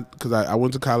 Because I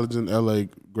went to college in LA,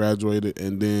 graduated,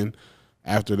 and then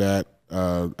after that,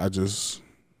 I just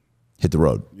hit the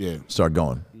road. Yeah. Start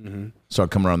going. Mm-hmm.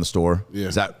 Start coming around the store. Yeah.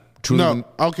 Is that truly? No.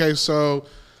 Okay, so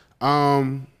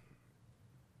I'm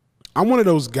one of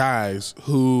those guys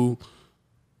who,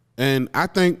 and I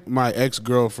think my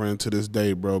ex-girlfriend to this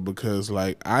day, bro, because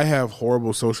like I have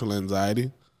horrible social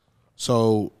anxiety.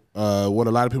 So what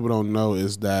a lot of people don't know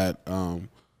is that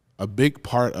a big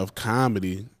part of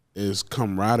comedy is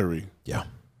camaraderie. Yeah.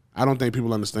 I don't think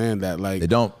people understand that. Like, they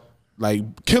don't.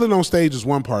 Like, killing on stage is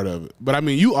one part of it. But I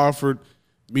mean, you offered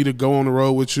me to go on the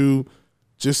road with you,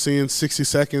 just seeing 60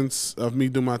 seconds of me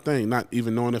do my thing, not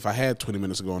even knowing if I had 20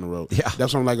 minutes to go on the road. Yeah.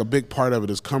 That's what I'm like, a big part of it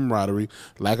is camaraderie,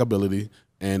 likability,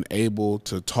 and able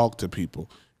to talk to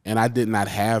people. And I did not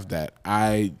have that.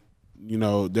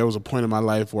 There was a point in my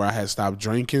life where I had stopped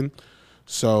drinking.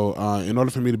 So in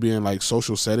order for me to be in like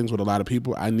social settings with a lot of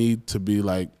people, I need to be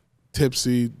like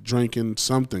tipsy, drinking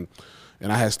something.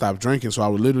 And I had stopped drinking, so I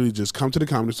would literally just come to the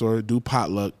Comedy Store, do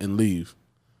potluck, and leave.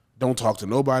 Don't talk to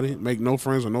nobody, make no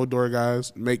friends with no door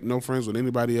guys, make no friends with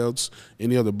anybody else,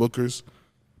 any other bookers.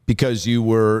 Because you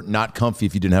were not comfy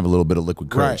if you didn't have a little bit of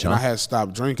liquid courage, right, and I had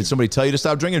stopped drinking. Did somebody tell you to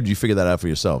stop drinking, or did you figure that out for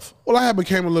yourself? Well, I had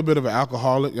became a little bit of an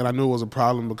alcoholic, and I knew it was a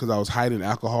problem because I was hiding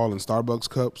alcohol in Starbucks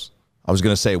cups. I was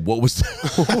going to say, what was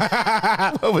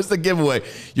the giveaway?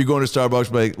 You're going to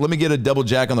Starbucks, like, let me get a double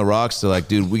Jack on the rocks. To like,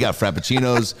 dude, we got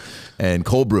Frappuccinos and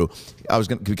cold brew.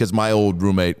 Because my old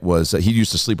roommate he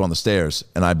used to sleep on the stairs.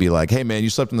 And I'd be like, hey, man, you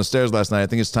slept on the stairs last night. I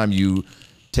think it's time you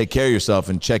take care of yourself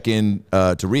and check in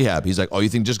to rehab. He's like, oh, you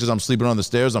think just because I'm sleeping on the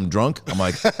stairs, I'm drunk? I'm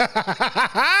like,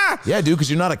 yeah, dude, because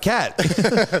you're not a cat.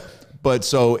 But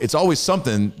so it's always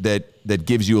something that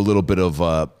gives you a little bit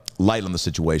of light on the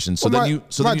situation. So well,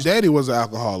 my daddy was an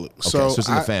alcoholic. Okay, so it's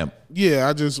in the fam. Yeah,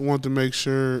 I just want to make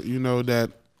sure, that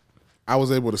I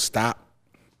was able to stop.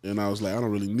 And I was like, I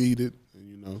don't really need it.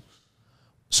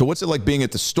 So what's it like being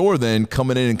at the store then,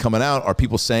 coming in and coming out? Are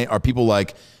people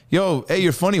like, yo, hey,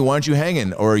 you're funny, why aren't you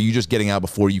hanging? Or are you just getting out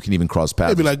before you can even cross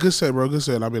paths? They'd be like, good set, bro, good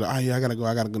set. I'll be like, oh, yeah, I gotta go.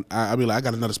 I'll be like, I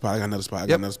got another spot, I got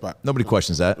another spot. Nobody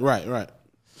questions that. Right.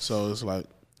 So it's like.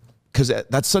 Because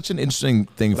that's such an interesting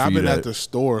thing for you. I've been at the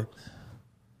store.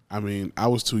 I mean, I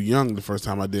was too young the first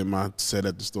time I did my set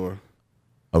at the store.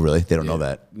 Oh, really? They don't know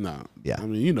that? No. Yeah. I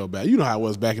mean, you know how it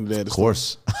was back in the day at the store.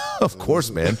 Of course,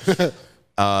 man.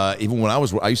 Even when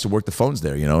I used to work the phones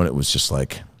there, and it was just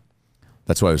like,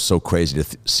 that's why it was so crazy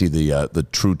to see the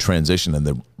true transition and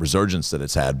the resurgence that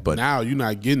it's had. But now you're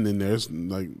not getting in there. It's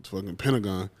like fucking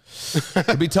Pentagon.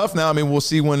 It'd be tough now. I mean, we'll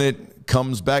see when it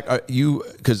comes back.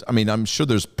 Because I mean, I'm sure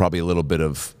there's probably a little bit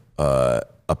of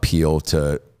appeal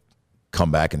to come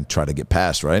back and try to get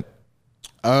past, right?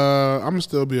 I'm gonna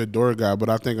still be a door guy, but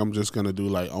I think I'm just gonna do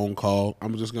like on call.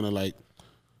 I'm just gonna like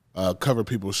cover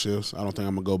people's shifts. I don't think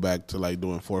I'm gonna go back to like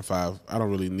doing 4 or 5. I don't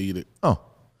really need it. Oh,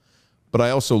 but I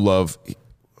also love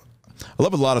a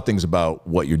lot of things about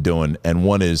what you're doing, and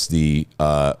one is the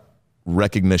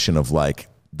recognition of like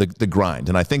the grind,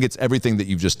 and I think it's everything that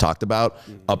you've just talked about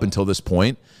up until this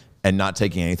point, and not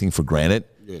taking anything for granted,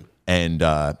 and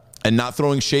not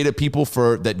throwing shade at people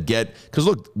because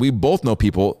look, we both know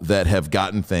people that have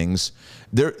gotten things.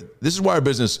 This is why our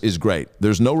business is great.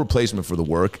 There's no replacement for the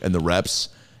work and the reps,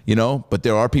 but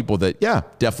there are people that,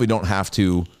 definitely don't have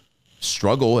to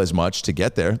struggle as much to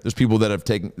get there. There's people that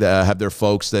have their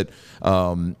folks that,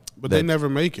 but they never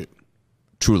make it.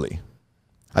 Truly.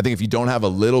 I think if you don't have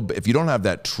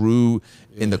that true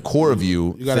in the core of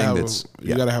you gotta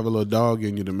have a little dog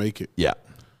in you to make it. Yeah.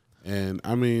 And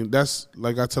I mean, that's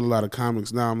like I tell a lot of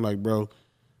comics now, I'm like, bro,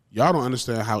 y'all don't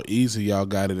understand how easy y'all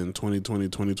got it in 2020,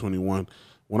 2021.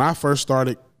 When I first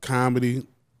started comedy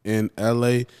in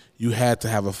LA, you had to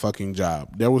have a fucking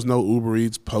job. There was no Uber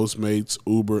Eats, Postmates,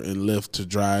 Uber, and Lyft to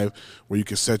drive where you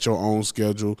could set your own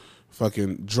schedule,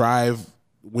 fucking drive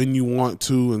when you want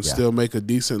to and still make a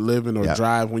decent living, or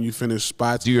drive when you finish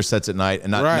spots. Do your sets at night and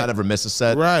not ever miss a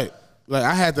set. Right. Like,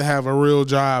 I had to have a real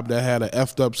job that had an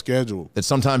effed up schedule. That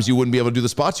sometimes you wouldn't be able to do the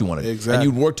spots you wanted. Exactly. And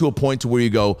you'd work to a point to where you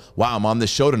go, wow, I'm on this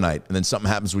show tonight. And then something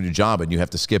happens with your job and you have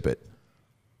to skip it.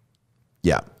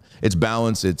 Yeah. It's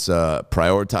balance. It's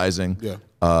prioritizing. Yeah.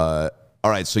 All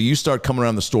right. So you start coming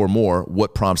around the store more.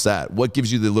 What prompts that? What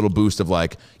gives you the little boost of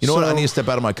like, what? I need to step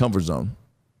out of my comfort zone.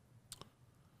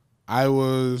 My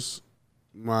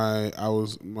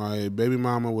baby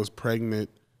mama was pregnant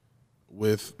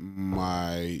with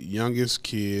my youngest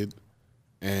kid,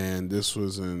 and this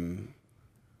was in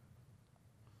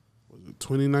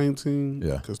 2019?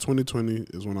 Yeah, because 2020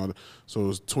 is when so it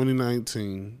was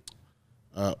 2019.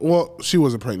 Well, she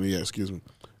wasn't pregnant yet. Excuse me.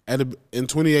 In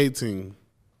 2018,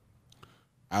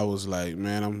 I was like,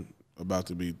 man, I'm about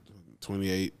to be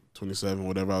 28, 27,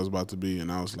 whatever I was about to be, and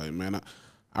I was like, man,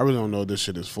 I really don't know if this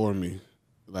shit is for me.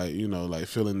 Like, like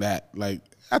feeling that. Like,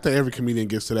 I think every comedian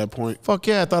gets to that point. Fuck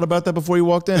yeah, I thought about that before you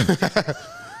walked in.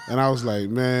 And I was like,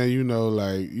 man,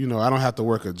 I don't have to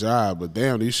work a job, but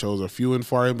damn, these shows are few and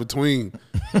far in between.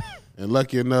 And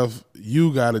lucky enough,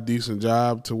 you got a decent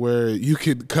job to where you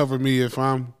could cover me if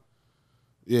I'm,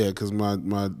 because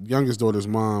my youngest daughter's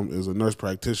mom is a nurse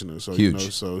practitioner. So,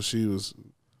 huge. So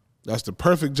that's the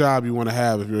perfect job you want to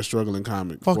have if you're a struggling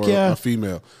comic. Fuck for yeah. A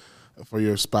female, for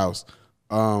your spouse.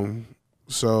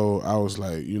 So I was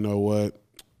like, you know what?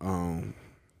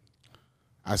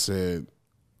 I said,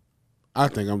 I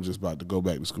think I'm just about to go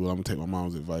back to school. I'm going to take my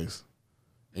mom's advice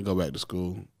and go back to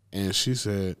school. And she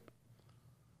said,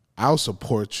 I'll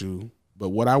support you, but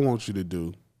what I want you to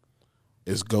do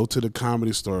is go to the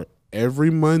Comedy Store every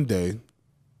Monday,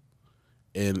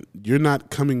 and you're not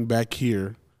coming back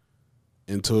here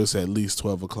until it's at least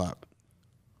 12 o'clock.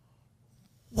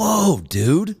 Whoa,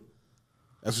 dude.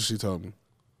 That's what she told me.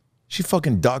 She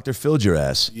fucking Dr. Phil'd your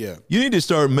ass. Yeah. You need to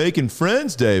start making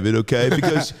friends, David, okay?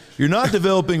 Because you're not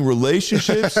developing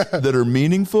relationships that are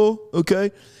meaningful,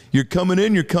 okay? You're coming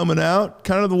in, you're coming out,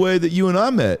 kind of the way that you and I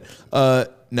met.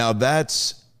 Now,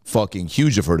 that's fucking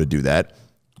huge of her to do that.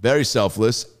 Very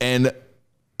selfless and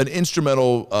an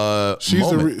instrumental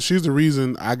moment. She's the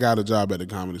reason I got a job at the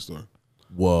Comedy Store.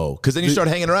 Whoa. Because then you start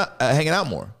hanging out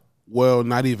more. Well,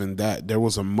 not even that. There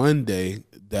was a Monday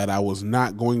that I was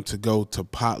not going to go to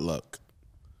potluck.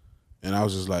 And I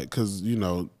was just like, because,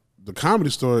 the Comedy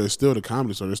Store is still the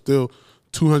Comedy Store. There's still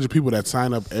 200 people that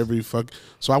sign up every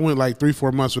So I went like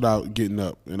 3-4 months without getting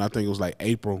up. And I think it was like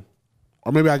April.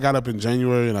 Or maybe I got up in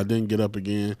January and I didn't get up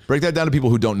again. Break that down to people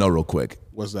who don't know real quick.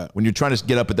 What's that? When you're trying to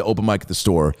get up at the open mic at the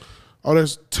store. Oh,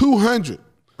 there's 200.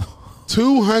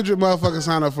 200 motherfuckers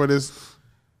sign up for this,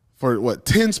 for what,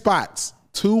 10 spots.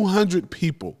 200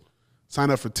 people Sign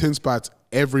up for 10 spots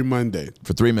every Monday.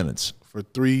 For 3 minutes. For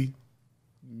 3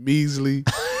 measly,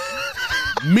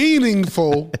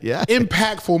 meaningful,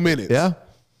 impactful minutes. Yeah.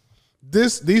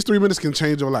 These 3 minutes can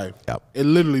change your life. Yep. It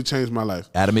literally changed my life.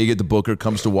 Adam Egan, the booker,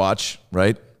 comes to watch,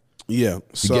 right? Yeah.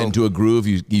 You get into a groove,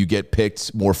 you get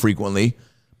picked more frequently.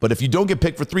 But if you don't get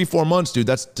picked for 3-4 months, dude,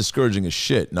 that's discouraging as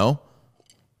shit, no?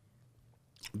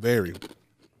 Very.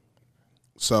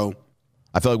 So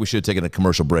I feel like we should have taken a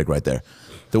commercial break right there.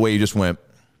 The way you just went.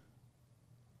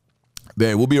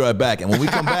 Barry, we'll be right back. And when we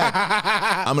come back,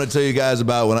 I'm going to tell you guys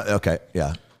about okay,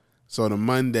 yeah. So the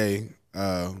Monday,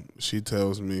 she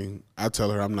tells me, I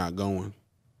tell her I'm not going.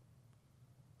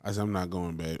 I said, I'm not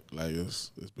going, babe. Like,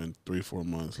 it's been 3-4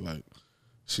 months. Like,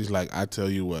 she's like, I tell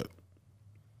you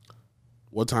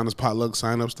what time does potluck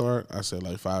sign up start? I said,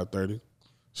 like 5:30.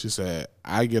 She said,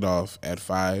 I get off at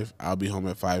 5. I'll be home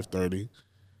at 5:30.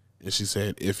 And she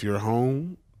said, if you're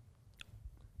home,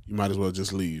 you might as well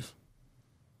just leave.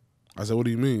 I said, what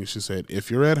do you mean? She said, if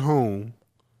you're at home,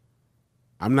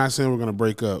 I'm not saying we're going to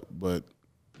break up, but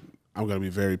I'm going to be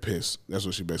very pissed. That's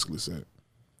what she basically said.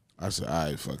 I said, all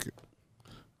right, fuck it.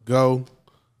 Go.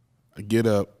 I get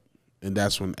up, and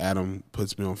that's when Adam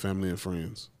puts me on Family and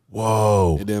Friends.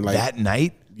 Whoa. And then, like, that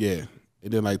night? Yeah.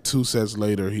 And then like 2 sets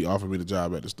later, he offered me the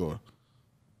job at the store.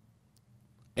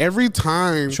 Every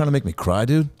time. You trying to make me cry,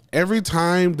 dude? Every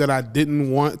time that I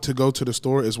didn't want to go to the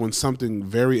store is when something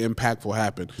very impactful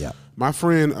happened. Yeah. My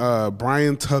friend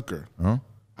Brian Tucker,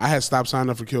 I had stopped signing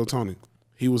up for Kill Tony.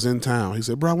 He was in town. He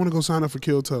said, bro, I want to go sign up for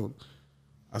Kill Tony.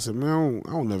 I said, man,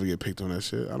 I don't never get picked on that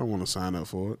shit. I don't want to sign up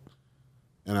for it.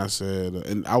 And I said,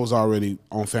 and I was already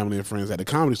on Family and Friends at the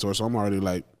Comedy Store, so I'm already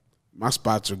like, my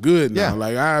spots are good now. Yeah.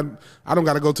 Like, I don't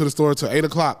got to go to the store until 8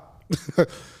 o'clock.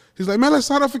 He's like, man, let's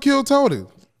sign up for Kill Tony.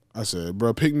 I said,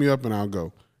 bro, pick me up and I'll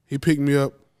go. He picked me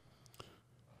up.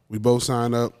 We both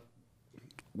signed up.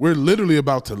 We're literally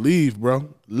about to leave,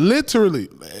 bro. Literally.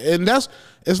 And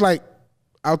it's like,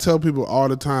 I'll tell people all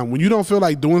the time, when you don't feel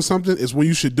like doing something, it's when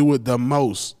you should do it the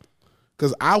most.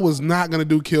 Because I was not going to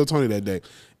do Kill Tony that day.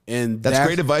 And that's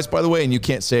great advice, by the way, and you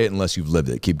can't say it unless you've lived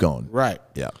it. Keep going. Right.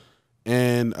 Yeah.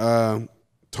 And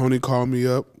Tony called me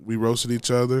up. We roasted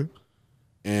each other.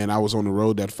 And I was on the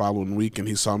road that following week, and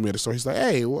he saw me at the store. He's like,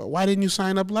 hey, why didn't you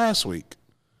sign up last week?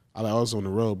 I was on the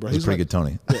road, bro. He's pretty good,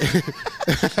 Tony.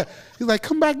 He's like,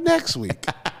 come back next week.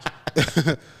 I was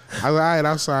like, all right,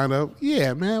 I'll sign up.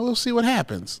 Yeah, man, we'll see what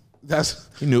happens.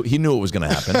 He knew it was going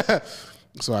to happen.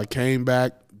 So I came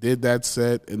back, did that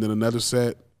set, and then another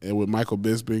set, and with Michael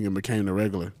Bisping, and became the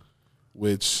regular,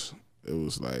 which it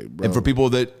was like, bro. And for people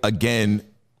that, again,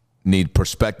 need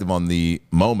perspective on the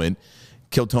moment,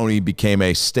 Kill Tony became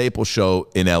a staple show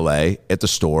in L.A. at the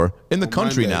store, in the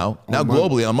country now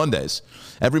globally on Mondays,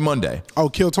 every Monday. Oh,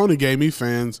 Kill Tony gave me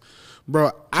fans.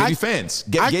 Bro, Gave you fans.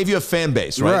 Gave you a fan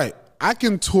base, right? Right. I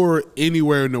can tour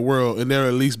anywhere in the world, and there'll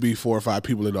at least be 4 or 5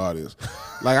 people in the audience.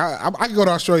 Like, I can go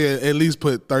to Australia and at least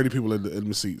put 30 people in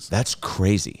the seats. That's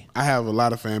crazy. I have a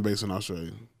lot of fan base in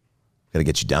Australia. Got to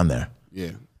get you down there.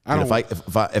 Yeah.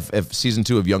 If season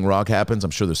 2 of Young Rock happens,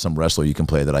 I'm sure there's some wrestler you can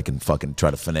play that I can fucking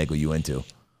try to finagle you into.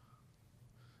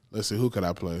 Let's see, who could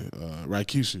I play?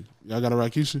 Rikishi. Y'all got a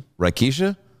Rikishi?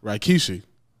 Rikishi? Rikishi.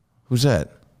 Who's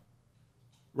that?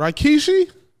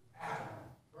 Rikishi?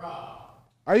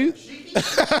 Are you?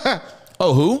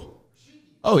 Oh, who?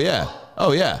 Oh, yeah.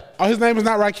 Oh, yeah. Oh, his name is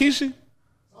not Rikishi?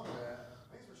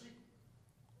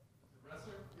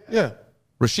 Yeah.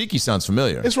 Rashiki sounds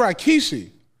familiar. It's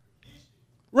Rikishi.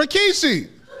 Rikishi.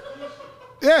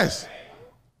 Yes.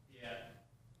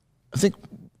 I think,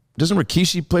 doesn't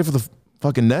Rikishi play for the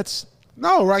fucking Nets?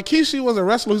 No, Rikishi was a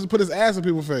wrestler who used to put his ass in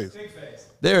people's face.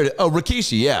 There it is. Oh,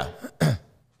 Rikishi, yeah.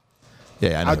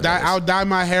 Yeah, I know. I'll dye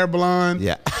my hair blonde.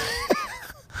 Yeah.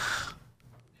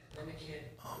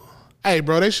 Hey,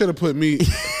 bro, they should have put me.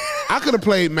 I could have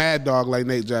played Mad Dog like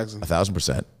Nate Jackson.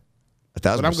 1,000%. But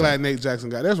I'm glad Nate Jackson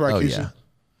got it. That's Rikishi. Oh, yeah.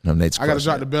 No, Nate's I got to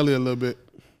drop the belly a little bit.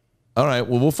 All right,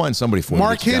 well, we'll find somebody for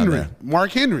Mark you. Henry.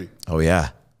 Mark Henry. Oh, yeah.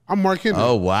 I'm Mark Henry.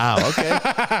 Oh, wow. Okay.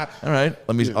 All right.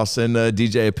 I'll send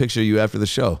DJ a picture of you after the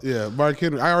show. Yeah, Mark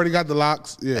Henry. I already got the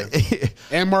locks. Yeah.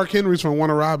 And Mark Henry's from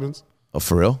Warner Robins. Oh,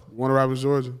 for real? Warner Robins,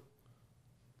 Georgia.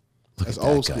 That's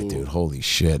old old guy, school. dude. Holy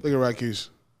shit. Look at Rikishi.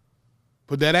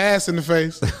 Put that ass in the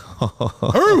face.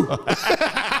 Who?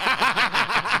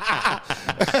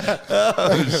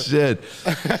 Oh, shit.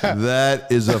 That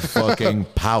is a fucking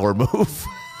power move.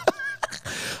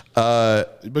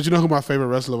 But you know who my favorite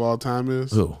wrestler of all time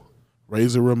is? Who?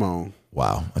 Razor Ramon.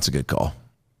 Wow, that's a good call.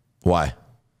 Why?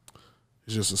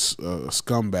 He's just a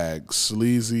scumbag,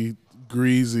 sleazy,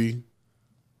 greasy.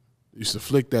 Used to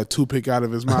flick that toothpick out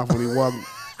of his mouth when he walked.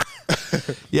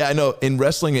 Yeah, I know. In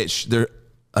wrestling,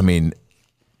 I mean,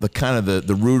 the kind of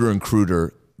the ruder and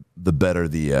cruder, the better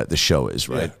the show is,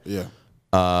 right? Yeah.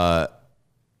 Are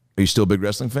you still a big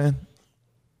wrestling fan?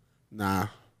 Nah.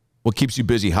 What keeps you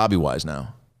busy hobby-wise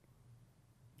now?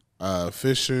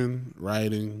 Fishing,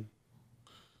 writing,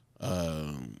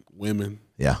 women.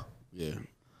 Yeah. Yeah.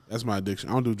 That's my addiction.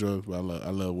 I don't do drugs, but I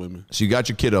love women. So you got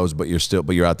your kiddos,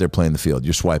 but you're out there playing the field.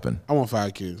 You're swiping. I want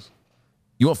 5 kids.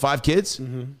 You want 5 kids?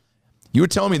 Mm-hmm. You were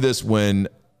telling me this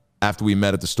after we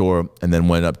met at the store and then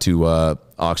went up to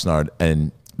Oxnard,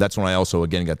 and that's when I also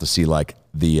again got to see like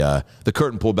the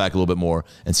curtain pulled back a little bit more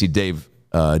and see David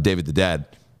the dad,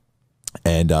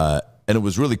 and it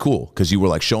was really cool because you were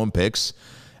like showing pics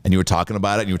and you were talking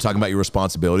about it and you were talking about your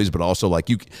responsibilities, but also like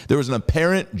there was an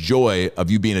apparent joy of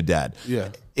you being a dad. Yeah.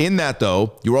 In that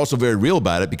though, you were also very real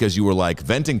about it because you were like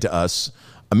venting to us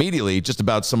immediately just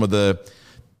about some of the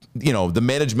the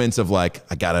managements of like,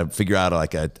 I got to figure out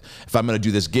like if I'm going to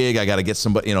do this gig, I got to get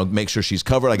somebody, make sure she's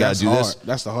covered. I got to do this.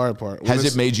 That's the hard part. Has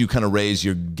it made you kind of raise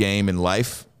your game in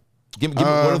life? Give what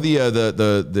are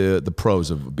the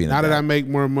pros of being a dad? Now that I make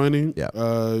more money, yeah.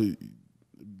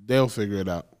 They'll figure it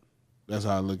out. That's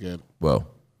how I look at it. Well,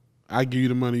 I give you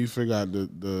the money, you figure out the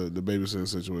babysitting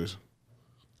situation.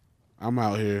 I'm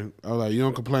out here. I was like, you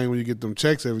don't complain when you get them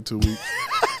checks every 2 weeks.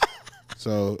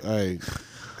 So, hey,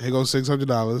 here goes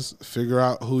 $600. Figure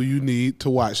out who you need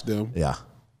to watch them. Yeah.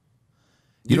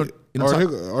 Here goes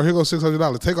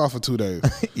 $600. Take off for 2 days.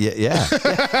 yeah.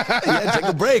 Take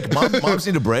a break. Moms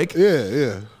need a break.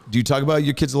 Yeah. Do you talk about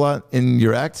your kids a lot in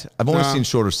your act? I've only seen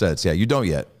shorter sets. Yeah, you don't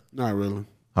yet. Not really.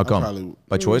 How come?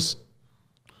 By choice?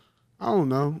 I don't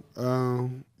know.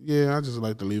 Yeah, I just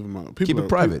like to leave them out. Keep it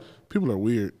private. People are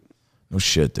weird. No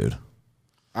shit, dude.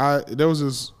 I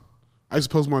used to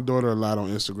post my daughter a lot on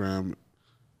Instagram,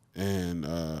 and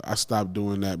I stopped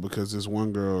doing that because this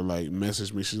one girl like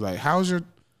messaged me. She's like,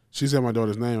 she said my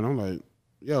daughter's name, and I'm like,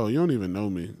 yo, you don't even know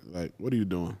me. Like, what are you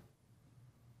doing?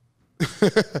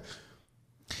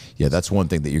 Yeah, that's one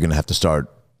thing that you're gonna have to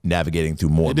start navigating through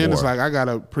more. And then more. It's like I got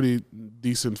a pretty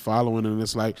decent following, and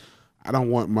it's like I don't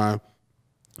want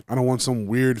some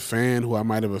weird fan who I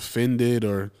might have offended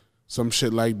or some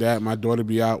shit like that. My daughter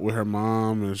be out with her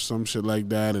mom or some shit like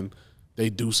that, and they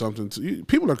do something to you.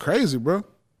 People are crazy, bro.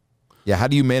 Yeah, how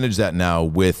do you manage that now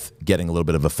with getting a little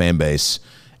bit of a fan base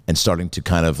and starting to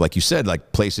kind of, like you said,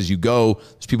 like places you go,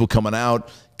 there's people coming out.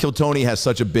 Kill Tony has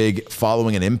such a big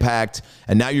following and impact,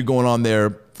 and now you're going on there,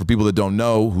 for people that don't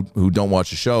know, who don't watch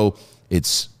the show,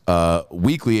 it's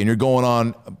weekly, and you're going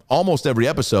on almost every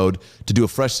episode to do a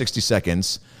fresh 60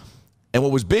 seconds. And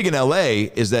what was big in LA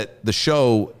is that the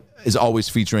show is always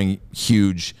featuring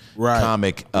huge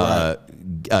comic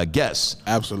guests.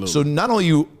 Absolutely. So not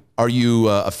only are you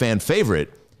a fan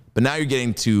favorite, but now you're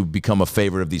getting to become a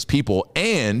favorite of these people.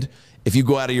 And if you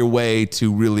go out of your way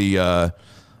to really...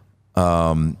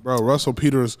 Bro, Russell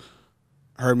Peters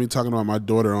heard me talking about my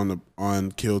daughter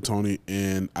on Kill Tony,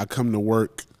 and I come to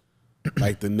work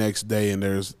like the next day, and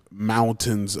there's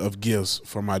mountains of gifts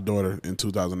for my daughter in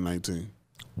 2019.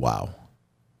 Wow.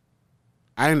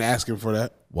 I didn't ask him for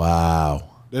that. Wow.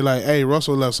 They're like, hey,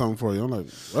 Russell left something for you. I'm like,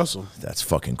 Russell? That's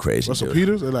fucking crazy, Russell dude.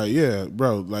 Peters? They're like, yeah,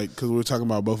 bro. Like, because we were talking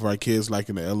about both of our kids, like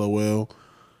in the LOL.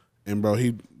 And, bro,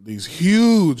 he's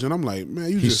huge. And I'm like,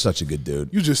 man, he's such a good dude.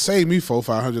 You just saved me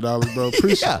 $400-$500, bro.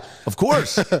 Appreciate yeah, of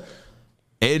course.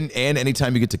 and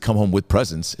anytime you get to come home with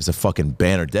presents is a fucking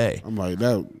banner day. I'm like,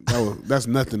 that's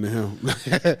nothing to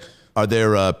him. Are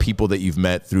there people that you've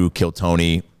met through Kill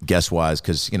Tony, guest-wise?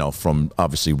 Because, from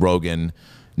obviously Rogan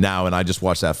now, and I just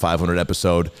watched that 500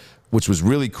 episode, which was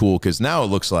really cool because now it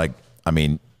looks like,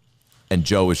 and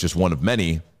Joe is just one of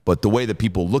many, but the way that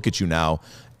people look at you now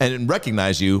and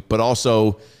recognize you, but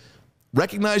also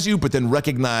recognize you, but then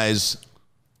recognize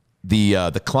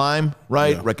the climb,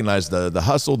 right? Yeah. Recognize the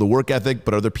hustle, the work ethic.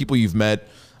 But are there people you've met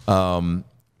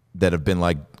that have been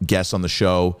like guests on the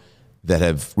show that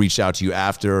have reached out to you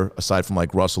after, aside from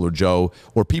like Russell or Joe,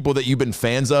 or people that you've been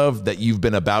fans of that you've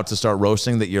been about to start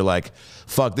roasting that you're like,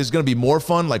 fuck, this is going to be more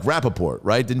fun? Like Rappaport,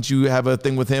 right? Didn't you have a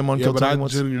thing with him on Kill Tony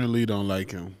once? I genuinely don't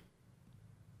like him.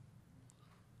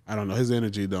 I don't know. His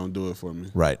energy don't do it for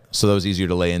me. Right. So that was easier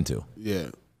to lay into. Yeah.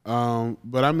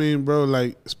 But bro,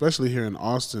 like, especially here in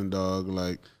Austin, dog,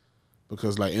 like,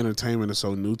 because like entertainment is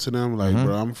so new to them. Like,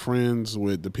 bro, I'm friends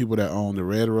with the people that own the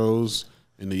Red Rose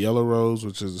and the Yellow Rose,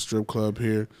 which is a strip club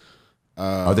here.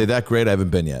 Are they that great? I haven't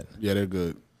been yet. Yeah, they're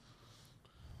good.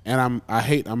 And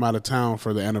I'm out of town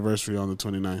for the anniversary on the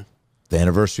 29th. The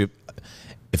anniversary.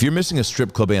 If you're missing a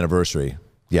strip club anniversary,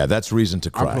 yeah, that's reason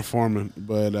to cry. I'm performing,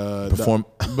 but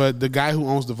but the guy who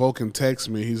owns the Vulcan texts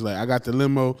me. He's like, I got the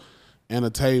limo, and a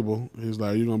table. He was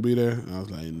like, "Are you gonna be there?" And I was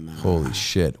like, "Nah." Holy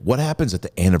shit! What happens at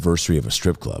the anniversary of a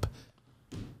strip club?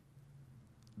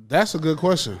 That's a good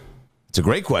question. It's a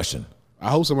great question. I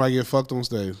hope somebody get fucked on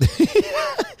stage.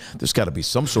 There's got to be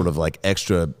some sort of like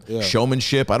extra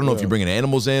showmanship. I don't know if you're bringing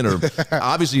animals in or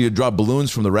obviously you drop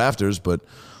balloons from the rafters, but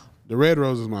the Red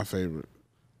Rose is my favorite.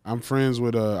 I'm friends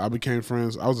with. I became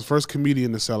friends. I was the first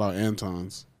comedian to sell out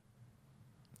Anton's.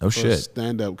 Oh shit!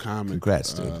 Stand-up comic.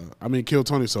 Congrats, dude. I mean, Kill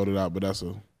Tony sold it out, but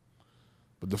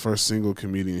but the first single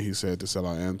comedian he said to sell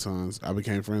out Anton's. I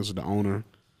became friends with the owner.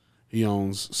 He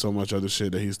owns so much other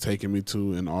shit that he's taking me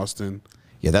to in Austin.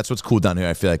 Yeah, that's what's cool down here.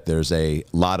 I feel like there's a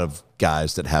lot of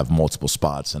guys that have multiple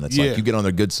spots, and it's like you get on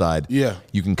their good side. Yeah,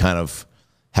 you can kind of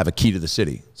have a key to the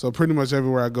city. So pretty much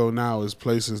everywhere I go now is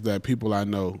places that people I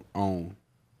know own.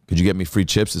 Could you get me free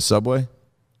chips at Subway?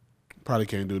 Probably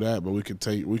can't do that, but we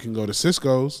can go to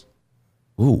Cisco's.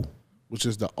 Ooh. Which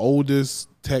is the oldest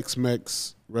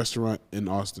Tex-Mex restaurant in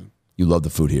Austin. You love the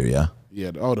food here, yeah?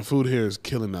 Yeah. Oh, the food here is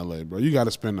killing LA, bro. You got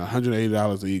to spend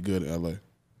 $180 to eat good in LA.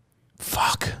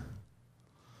 Fuck.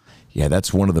 Yeah,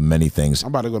 that's one of the many things. I'm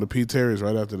about to go to P. Terry's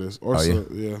right after this. Or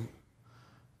yeah.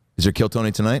 Is there Kill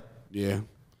Tony tonight? Yeah.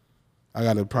 I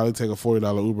got to probably take a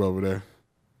 $40 Uber over there.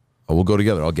 Oh, we'll go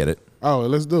together. I'll get it. Oh,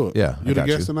 let's do it. Yeah. You the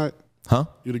guest tonight? Huh?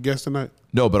 You the guest tonight?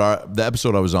 No, but the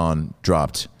episode I was on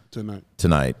dropped tonight.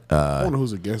 I wonder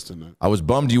who's a guest tonight. I was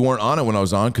bummed you weren't on it when I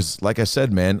was on because, like I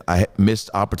said, man, I missed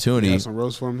opportunity. You had some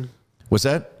roast for me? What's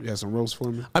that? You had some roast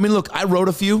for me? I mean, look, I wrote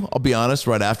a few, I'll be honest,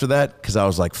 right after that because I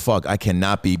was like, fuck, I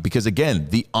cannot be. Because, again,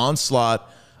 the onslaught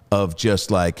of just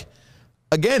like,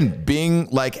 again, being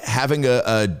like having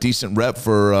a decent rep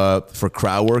for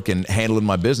crowd work and handling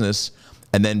my business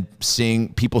and then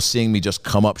people seeing me just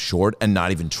come up short and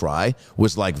not even try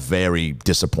was like very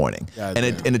disappointing. And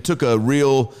it took a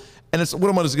real, and it's what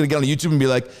am I just gonna get on YouTube and be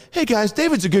like, hey guys,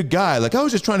 David's a good guy. Like I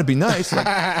was just trying to be nice. Like,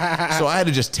 so I had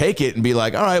to just take it and be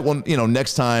like, all right, well, you know,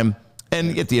 next time.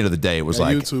 And at the end of the day, it was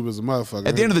like YouTube is a motherfucker.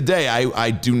 At the end of the day,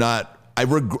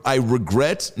 I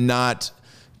regret not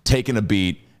taking a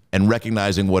beat and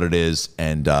recognizing what it is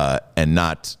and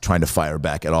not trying to fire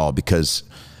back at all because,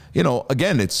 you know,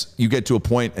 again, you get to a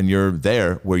point and you're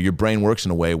there where your brain works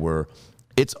in a way where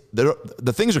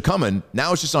the things are coming.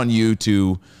 Now it's just on you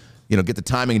to, you know, get the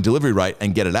timing and delivery right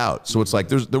and get it out. So it's like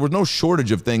there was no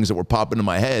shortage of things that were popping in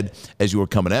my head as you were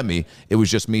coming at me. It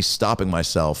was just me stopping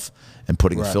myself and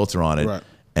putting a filter on it. Right.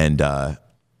 And,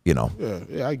 you know.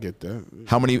 Yeah, I get that.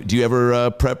 How many, do you ever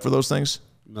prep for those things?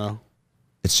 No.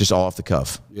 It's just all off the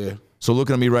cuff. Yeah. So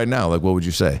looking at me right now, like, what would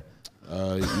you say?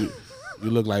 You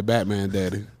look like Batman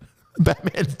Daddy.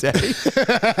 Batman Daddy?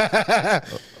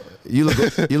 You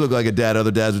look like a dad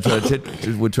other dads would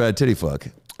try to titty fuck.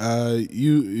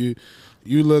 You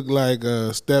look like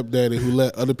a stepdaddy who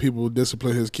let other people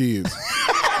discipline his kids.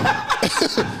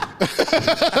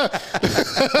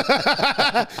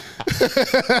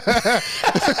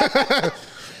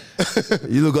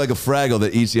 You look like a Fraggle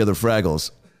that eats the other Fraggles.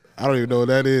 I don't even know what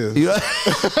that is.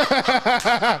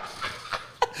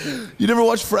 You never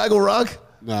watched Fraggle Rock?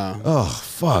 Nah. Oh,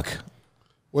 fuck.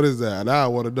 What is that? Now I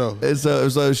want to know. It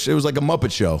was like a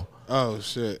Muppet show. Oh,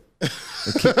 shit.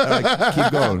 Keep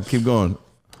going.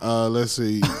 Let's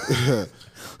see.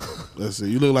 Let's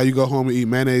see. You look like you go home and eat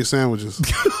mayonnaise sandwiches.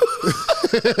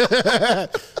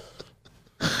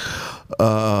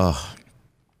 I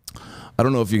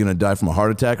don't know if you're going to die from a heart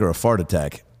attack or a fart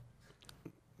attack.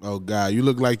 Oh, God. You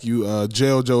look like you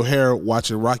jailed your hair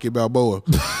watching Rocky Balboa.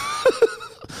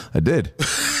 I did.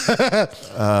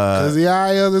 Cause the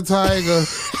eye of the tiger.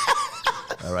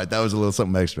 All right, that was a little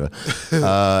something extra.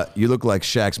 You look like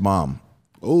Shaq's mom.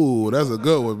 Ooh, that's a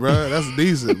good one, bro. That's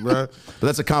decent, bro. But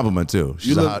that's a compliment too.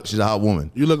 She's a hot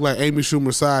woman. You look like Amy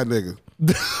Schumer's side nigga.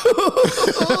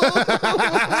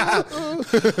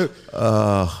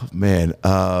 Man.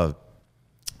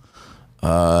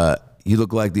 You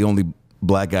look like the only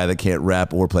black guy that can't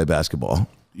rap or play basketball.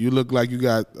 You look like you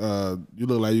got a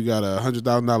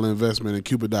 $100,000 investment in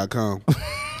Cupid.com.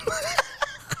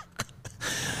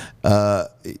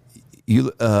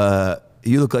 You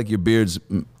look like your beard's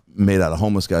made out of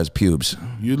homeless guys' pubes.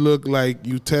 You look like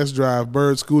you test drive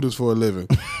bird scooters for a living.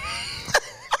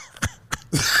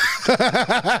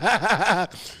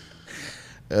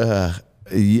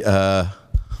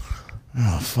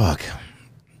 Oh fuck.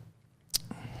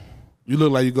 You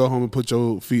look like you go home and put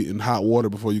your feet in hot water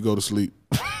before you go to sleep.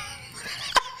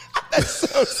 Dude,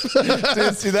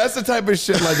 see, that's the type of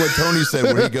shit like what Tony said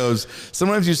where he goes,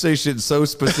 sometimes you say shit so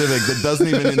specific that doesn't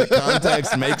even in the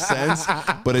context make sense,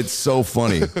 but it's so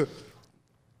funny.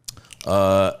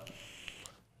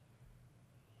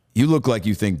 You look like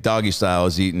you think Doggy Style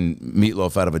is eating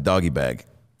meatloaf out of a doggy bag.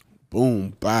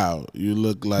 Boom, bow. You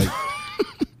look like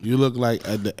you look like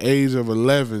at the age of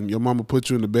 11, your mama put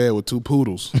you in the bed with 2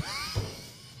 poodles.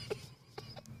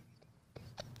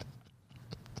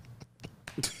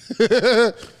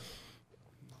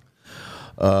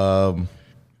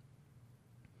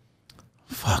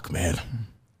 Fuck, man.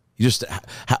 You just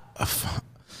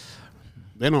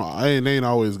They ain't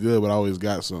always good, but I always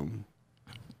got something.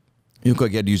 you look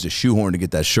like you had to use a shoehorn to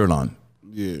get that shirt on.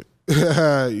 Yeah,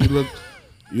 you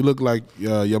look like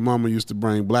your mama used to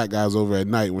bring black guys over at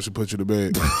night when she put you to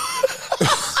bed.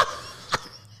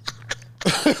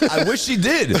 I wish she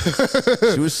did.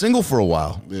 She was single for a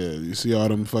while. Yeah, you see all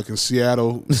them fucking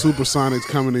Seattle Supersonics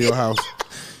coming to your house.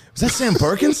 Was that Sam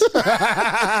Perkins?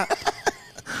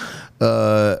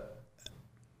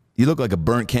 You look like a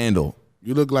burnt candle.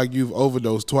 You look like you've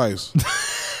overdosed twice.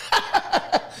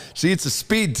 See, it's a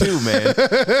speed too, man.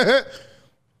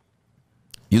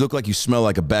 You look like you smell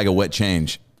like a bag of wet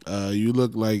change. You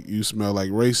look like you smell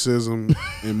like racism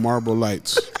and Marble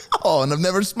Lights. Oh, and I've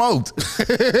never smoked.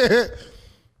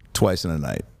 Twice in a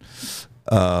night.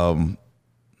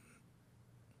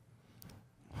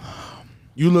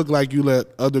 You look like you let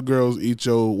other girls eat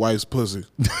your wife's pussy.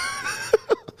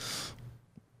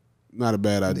 Not a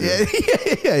bad idea.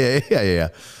 Yeah.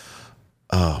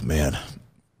 Oh, man.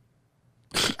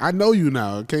 I know you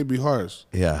now. It can't be harsh.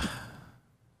 Yeah.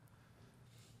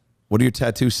 What do your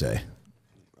tattoos say?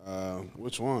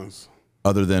 Which ones?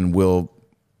 Other than we'll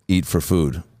eat for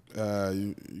food.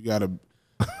 You gotta.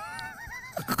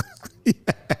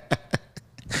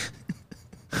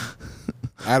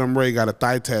 Adam Ray got a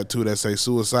thigh tattoo that say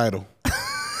suicidal.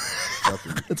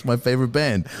 That's my favorite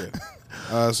band.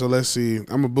 Yeah. So let's see.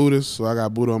 I'm a Buddhist, so I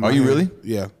got Buddha on my Are you hand. really?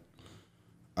 Yeah.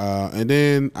 And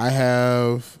then I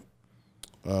have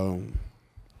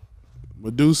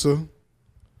Medusa,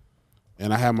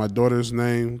 and I have my daughter's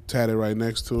name tatted right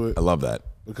next to it. I love that.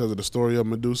 Because of the story of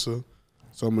Medusa.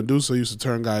 So Medusa used to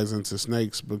turn guys into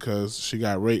snakes because she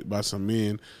got raped by some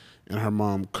men, and her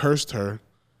mom cursed her,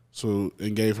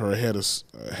 and gave her a head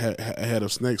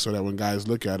of snakes so that when guys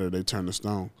look at her, they turn to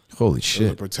stone. Holy It shit.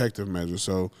 was a protective measure.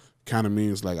 So kind of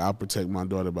means like I'll protect my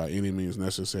daughter by any means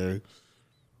necessary.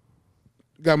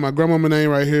 Got my grandmama name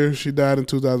right here. She died in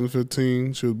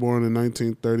 2015. She was born in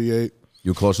 1938.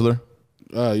 You close with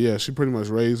her? Yeah, she pretty much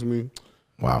raised me.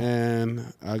 Wow.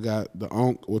 And I got the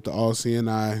Onk with the all-seeing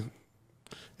eye.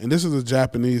 And this is a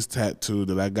Japanese tattoo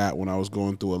that I got when I was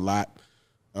going through a lot.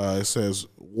 It says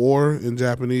war in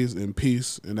Japanese and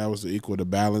peace, and that was equal to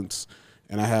balance.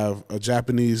 And I have a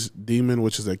Japanese demon,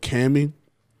 which is a kami.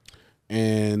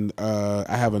 And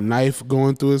I have a knife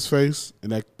going through his face,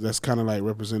 and that's kind of like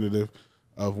representative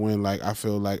of when like I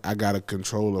feel like I got a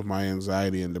control of my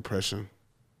anxiety and depression.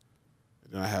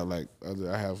 And I have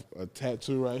I have a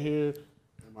tattoo right here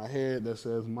in my head that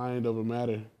says mind over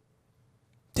matter.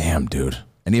 Damn, dude.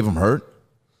 Any of them hurt?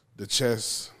 The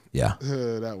chest. Yeah.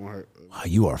 That one hurt. Wow,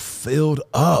 you are filled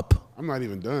up. I'm not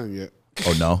even done yet.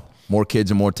 Oh, no? More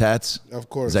kids and more tats? Of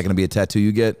course. Is that going to be a tattoo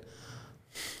you get?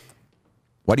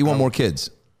 Why do you want more kids?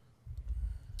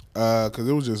 Because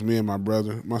it was just me and my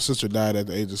brother. My sister died at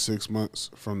the age of 6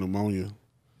 months from pneumonia.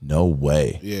 No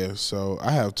way. Yeah, so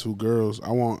I have 2 girls.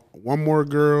 I want 1 more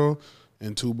girl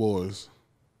and 2 boys.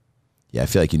 Yeah, I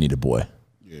feel like you need a boy.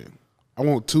 Yeah. I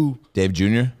want 2. Dave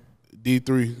Jr.?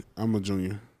 D3. I'm a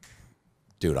junior.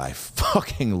 Dude, I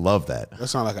fucking love that. That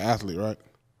sounds like an athlete, right?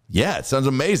 Yeah, it sounds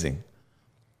amazing.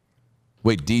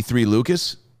 Wait, D3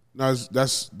 Lucas? No,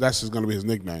 that's just gonna be his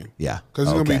nickname. Yeah. Because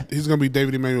he's gonna be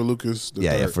David Emmanuel Lucas.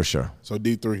 Yeah, for sure. So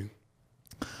D3.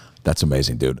 That's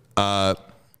amazing, dude.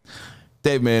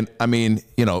 Dave, man, I mean,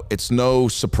 it's no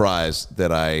surprise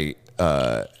that I,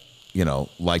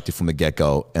 liked you from the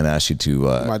get-go and asked you to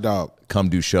my dog come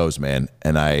do shows, man.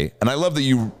 And I love that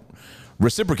you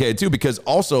reciprocated too, because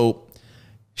also,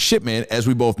 shit, man, as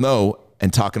we both know,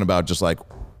 and talking about just like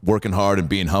working hard and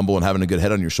being humble and having a good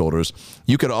head on your shoulders,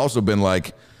 you could have also been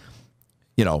like,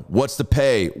 what's the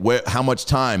pay? How much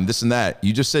time? This and that.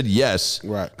 You just said yes,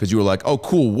 right? Because you were like, oh,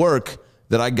 cool work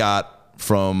that I got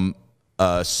from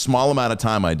a small amount of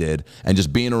time I did, and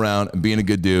just being around and being a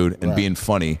good dude and being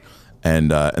funny,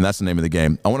 and that's the name of the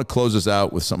game. I want to close this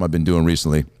out with something I've been doing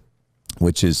recently,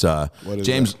 which is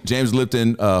James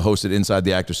Lipton hosted Inside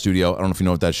the Actor Studio. I don't know if you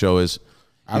know what that show is.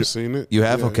 I've seen it. You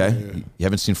have? Yeah, okay. Yeah. You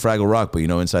haven't seen Fraggle Rock, but you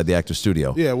know Inside the Actor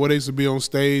Studio. Yeah, where they used to be on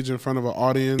stage in front of an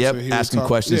audience. Yep, and asking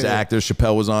questions to actors.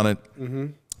 Chappelle was on it. Mm-hmm.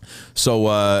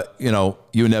 So,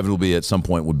 you inevitably at some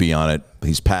point would be on it.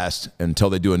 He's passed. Until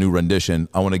they do a new rendition,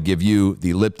 I want to give you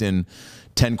the Lipton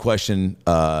 10-question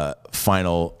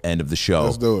final end of the show.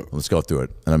 Let's do it. Let's go through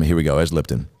it. And here we go. As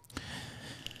Lipton.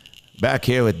 Back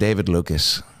here with David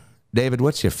Lucas. David,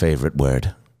 what's your favorite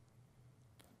word?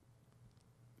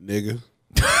 Nigga.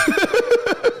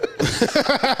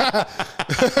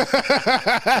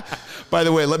 By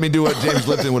the way, let me do what James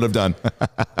Lipton would have done.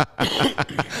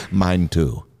 Mine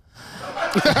too.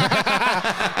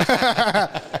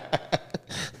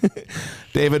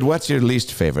 David, what's your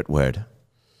least favorite word?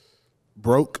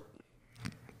 Broke.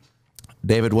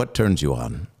 David, what turns you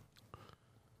on?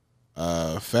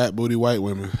 Fat booty white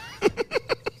women.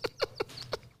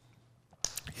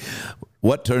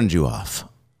 What turns you off?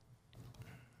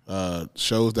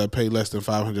 Shows that pay less than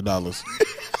 $500.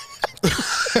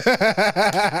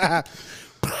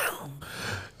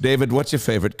 David, what's your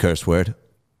favorite curse word?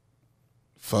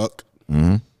 Fuck.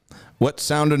 Mm-hmm. What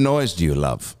sound or noise do you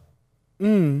love?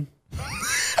 The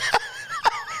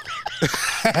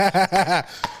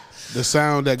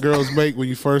sound that girls make when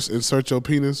you first insert your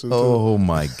penis into. Oh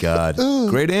my God.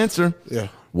 Great answer. Yeah.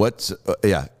 What's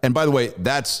yeah. And by the way,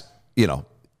 that's, you know,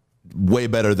 way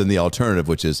better than the alternative,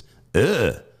 which is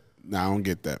ugh. Nah, I don't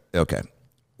get that. Okay.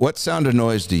 What sound or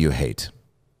noise do you hate?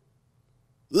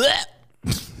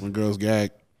 When girls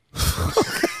gag.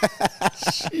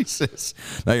 Jesus.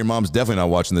 Now your mom's definitely not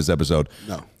watching this episode.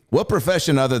 No. What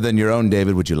profession other than your own,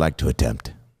 David, would you like to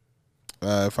attempt?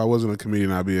 If I wasn't a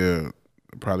comedian, I'd be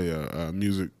probably a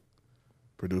music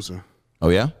producer. Oh,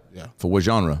 yeah? Yeah. For what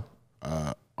genre?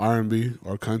 R&B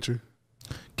or country.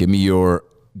 Give me your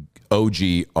OG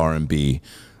R&B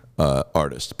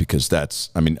artist, because that's,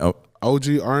 I mean... OG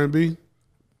R&B?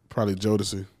 Probably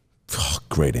Jodeci. Oh,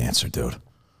 great answer, dude.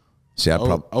 See,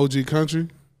 OG country?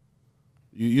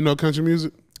 You know country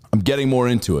music? I'm getting more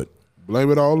into it. Blame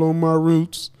it all on my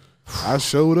roots. I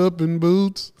showed up in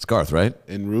boots. It's Garth, right?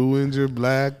 And ruined your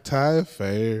black tie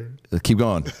affair. Keep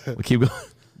going. Keep going.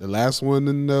 The last one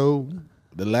to know.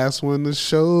 The last one to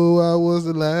show. I was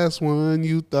the last one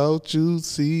you thought you'd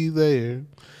see there.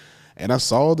 And I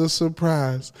saw the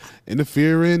surprise and the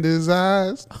fear in his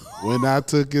eyes when I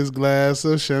took his glass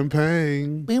of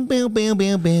champagne.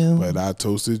 But I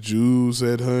toasted you,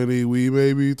 said, honey, we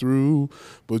may be through,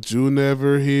 but you'll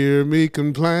never hear me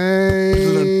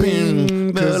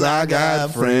complain. Cause I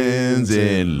got friends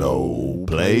in low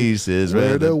places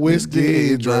where the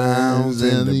whiskey drowns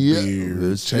and the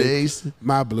beer chase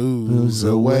my blues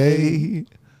away.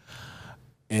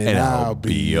 And I'll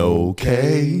be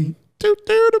okay.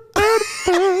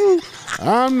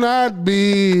 I'm not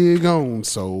big on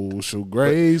social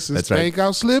graces. That's right. Think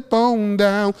I'll slip on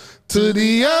down to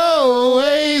the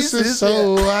oasis.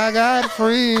 So I got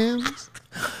friends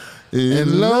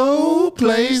in low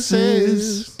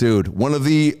places. Dude, one of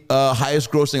the highest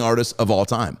grossing artists of all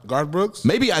time. Garth Brooks?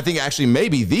 Maybe, I think actually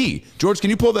maybe the. George, can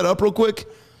you pull that up real quick?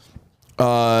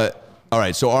 All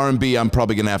right, so R&B, I'm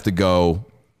probably going to have to go.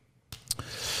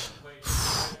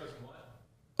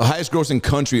 Highest grossing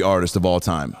country artist of all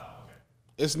time.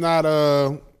 It's not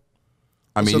I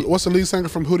mean, what's the lead singer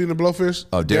from Hootie and the Blowfish?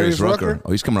 Oh, Darius Rucker.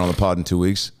 Oh, he's coming on the pod in 2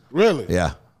 weeks. Really?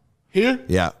 Yeah. Here?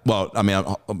 Yeah. Well, I mean,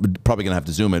 I'm probably gonna have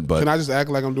to zoom it, but can I just act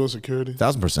like I'm doing security?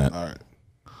 1000%.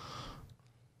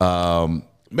 All right.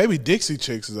 Maybe Dixie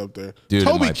Chicks is up there. Dude,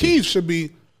 Toby Keith should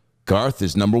be. Garth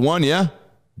is number one. Yeah.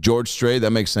 George Strait, that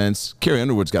makes sense. Carrie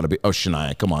Underwood's got to be. Oh,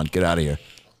 Shania, come on, get out of here.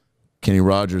 Kenny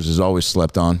Rogers is always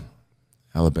slept on.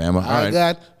 Alabama. All right. I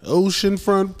got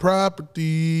oceanfront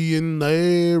property in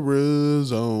Arizona.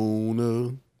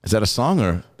 Is that a song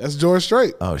or? That's George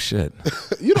Strait. Oh shit.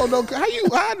 You don't know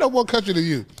I know more country than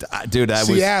you. Dude,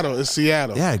 Seattle. It's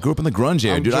Seattle. Yeah, I grew up in the grunge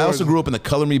era, dude. Georgia. I also grew up in the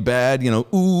Color Me Bad, you know,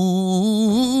 ooh,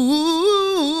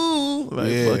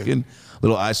 like fucking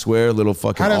little I Swear, little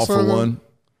fucking Awful One.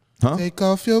 Huh? Take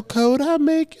off your coat, I'll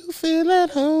make you feel at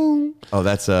home. Oh,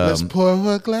 that's Let's pour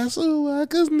a glass of wine,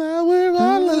 cause now we're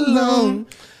all alone.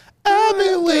 I've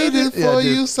been waiting for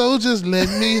you, so just let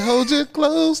me hold you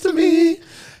close to me.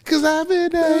 Cause I've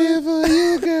been dying for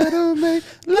you, gotta make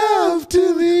love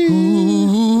to me.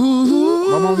 Ooh.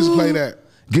 My mom used to play that.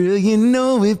 Girl, you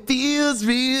know it feels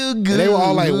real good. And they were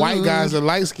all like white guys and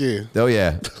light skin. Oh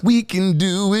yeah. We can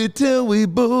do it till we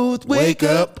both wake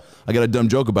up. I got a dumb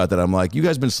joke about that. I'm like, you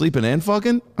guys been sleeping and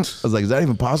fucking? I was like, is that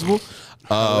even possible?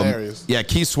 Hilarious. Yeah,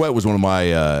 Keith Sweat was one of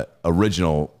my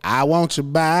original. I want your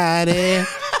body.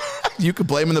 You could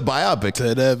play him in the biopic.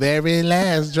 To the very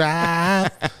last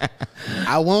drop.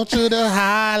 I want you to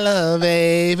holler,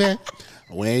 baby,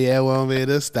 when you want me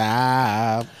to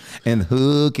stop. And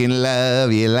who can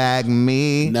love you like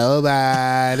me?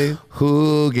 Nobody.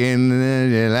 Who can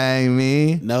love you like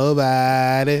me?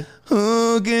 Nobody.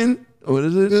 Who can... What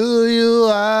is it? Do you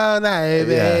all night,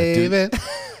 baby?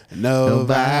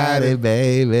 Nobody,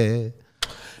 baby.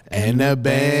 And the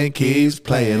band keeps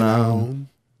playing on.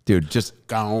 Dude, just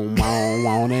go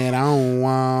on and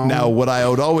on. Now, what I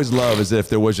would always love is if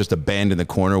there was just a band in the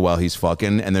corner while he's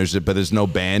fucking, and there's no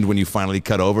band when you finally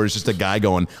cut over. It's just a guy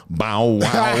going bow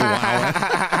wow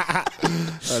wow.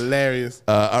 Hilarious.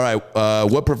 All right,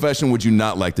 what profession would you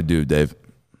not like to do, Dave?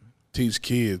 Teach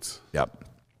kids. Yep.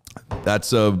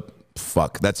 That's an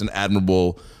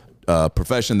admirable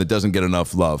profession that doesn't get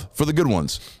enough love for the good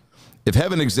ones. If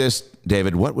heaven exists,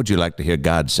 David, what would you like to hear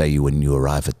God say when you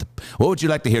arrive at the? What would you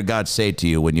like to hear God say to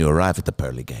you when you arrive at the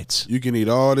pearly gates? You can eat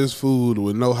all this food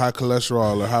with no high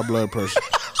cholesterol or high blood pressure.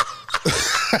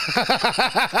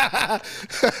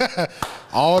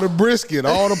 All the brisket,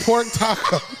 all the pork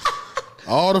taco,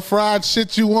 all the fried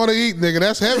shit you want to eat, nigga.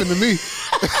 That's heaven to me.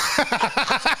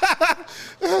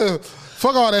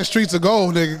 Fuck all that streets of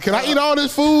gold, nigga. Can I eat all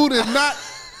this food and not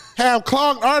have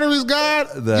clogged arteries, God?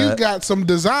 You got some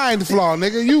design flaw,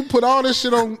 nigga. You put all this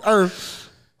shit on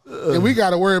earth, and we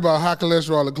got to worry about high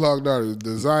cholesterol and clogged arteries.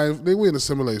 Design, we in a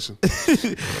simulation.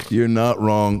 You're not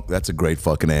wrong. That's a great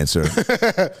fucking answer.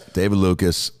 David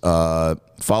Lucas.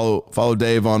 Follow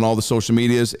Dave on all the social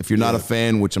medias. If you're not a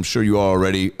fan, which I'm sure you are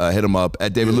already, hit him up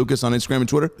at David Lucas on Instagram and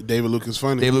Twitter. David Lucas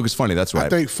Funny. David Lucas Funny, that's right. I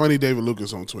think Funny David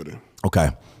Lucas on Twitter.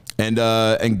 Okay. And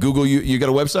Google, you got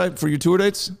a website for your tour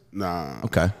dates? Nah.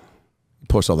 Okay.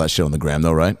 Post all that shit on the gram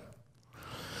though, right?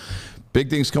 Big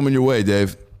things coming your way,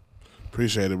 Dave.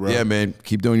 Appreciate it, bro. Yeah, man.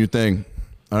 Keep doing your thing.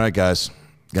 All right, guys.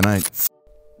 Good night.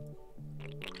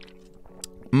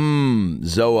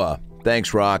 Zoa.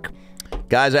 Thanks, Rock.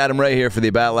 Guys, Adam Ray here for the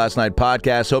About Last Night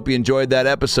podcast. Hope you enjoyed that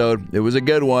episode. It was a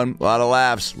good one. A lot of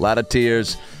laughs, a lot of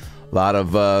tears, a lot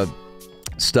of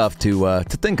stuff to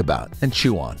think about and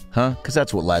chew on, huh? Because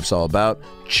that's what life's all about,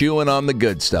 chewing on the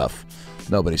good stuff.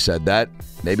 Nobody said that.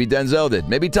 Maybe Denzel did.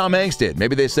 Maybe Tom Hanks did.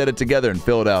 Maybe they said it together in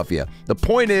Philadelphia. The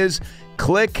point is,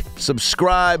 click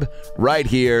subscribe right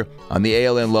here on the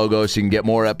ALN logo so you can get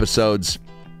more episodes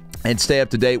and stay up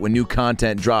to date when new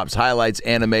content drops. Highlights,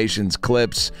 animations,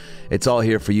 clips. It's all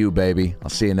here for you, baby. I'll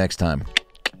see you next time.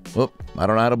 Whoop, I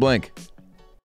don't know how to blink.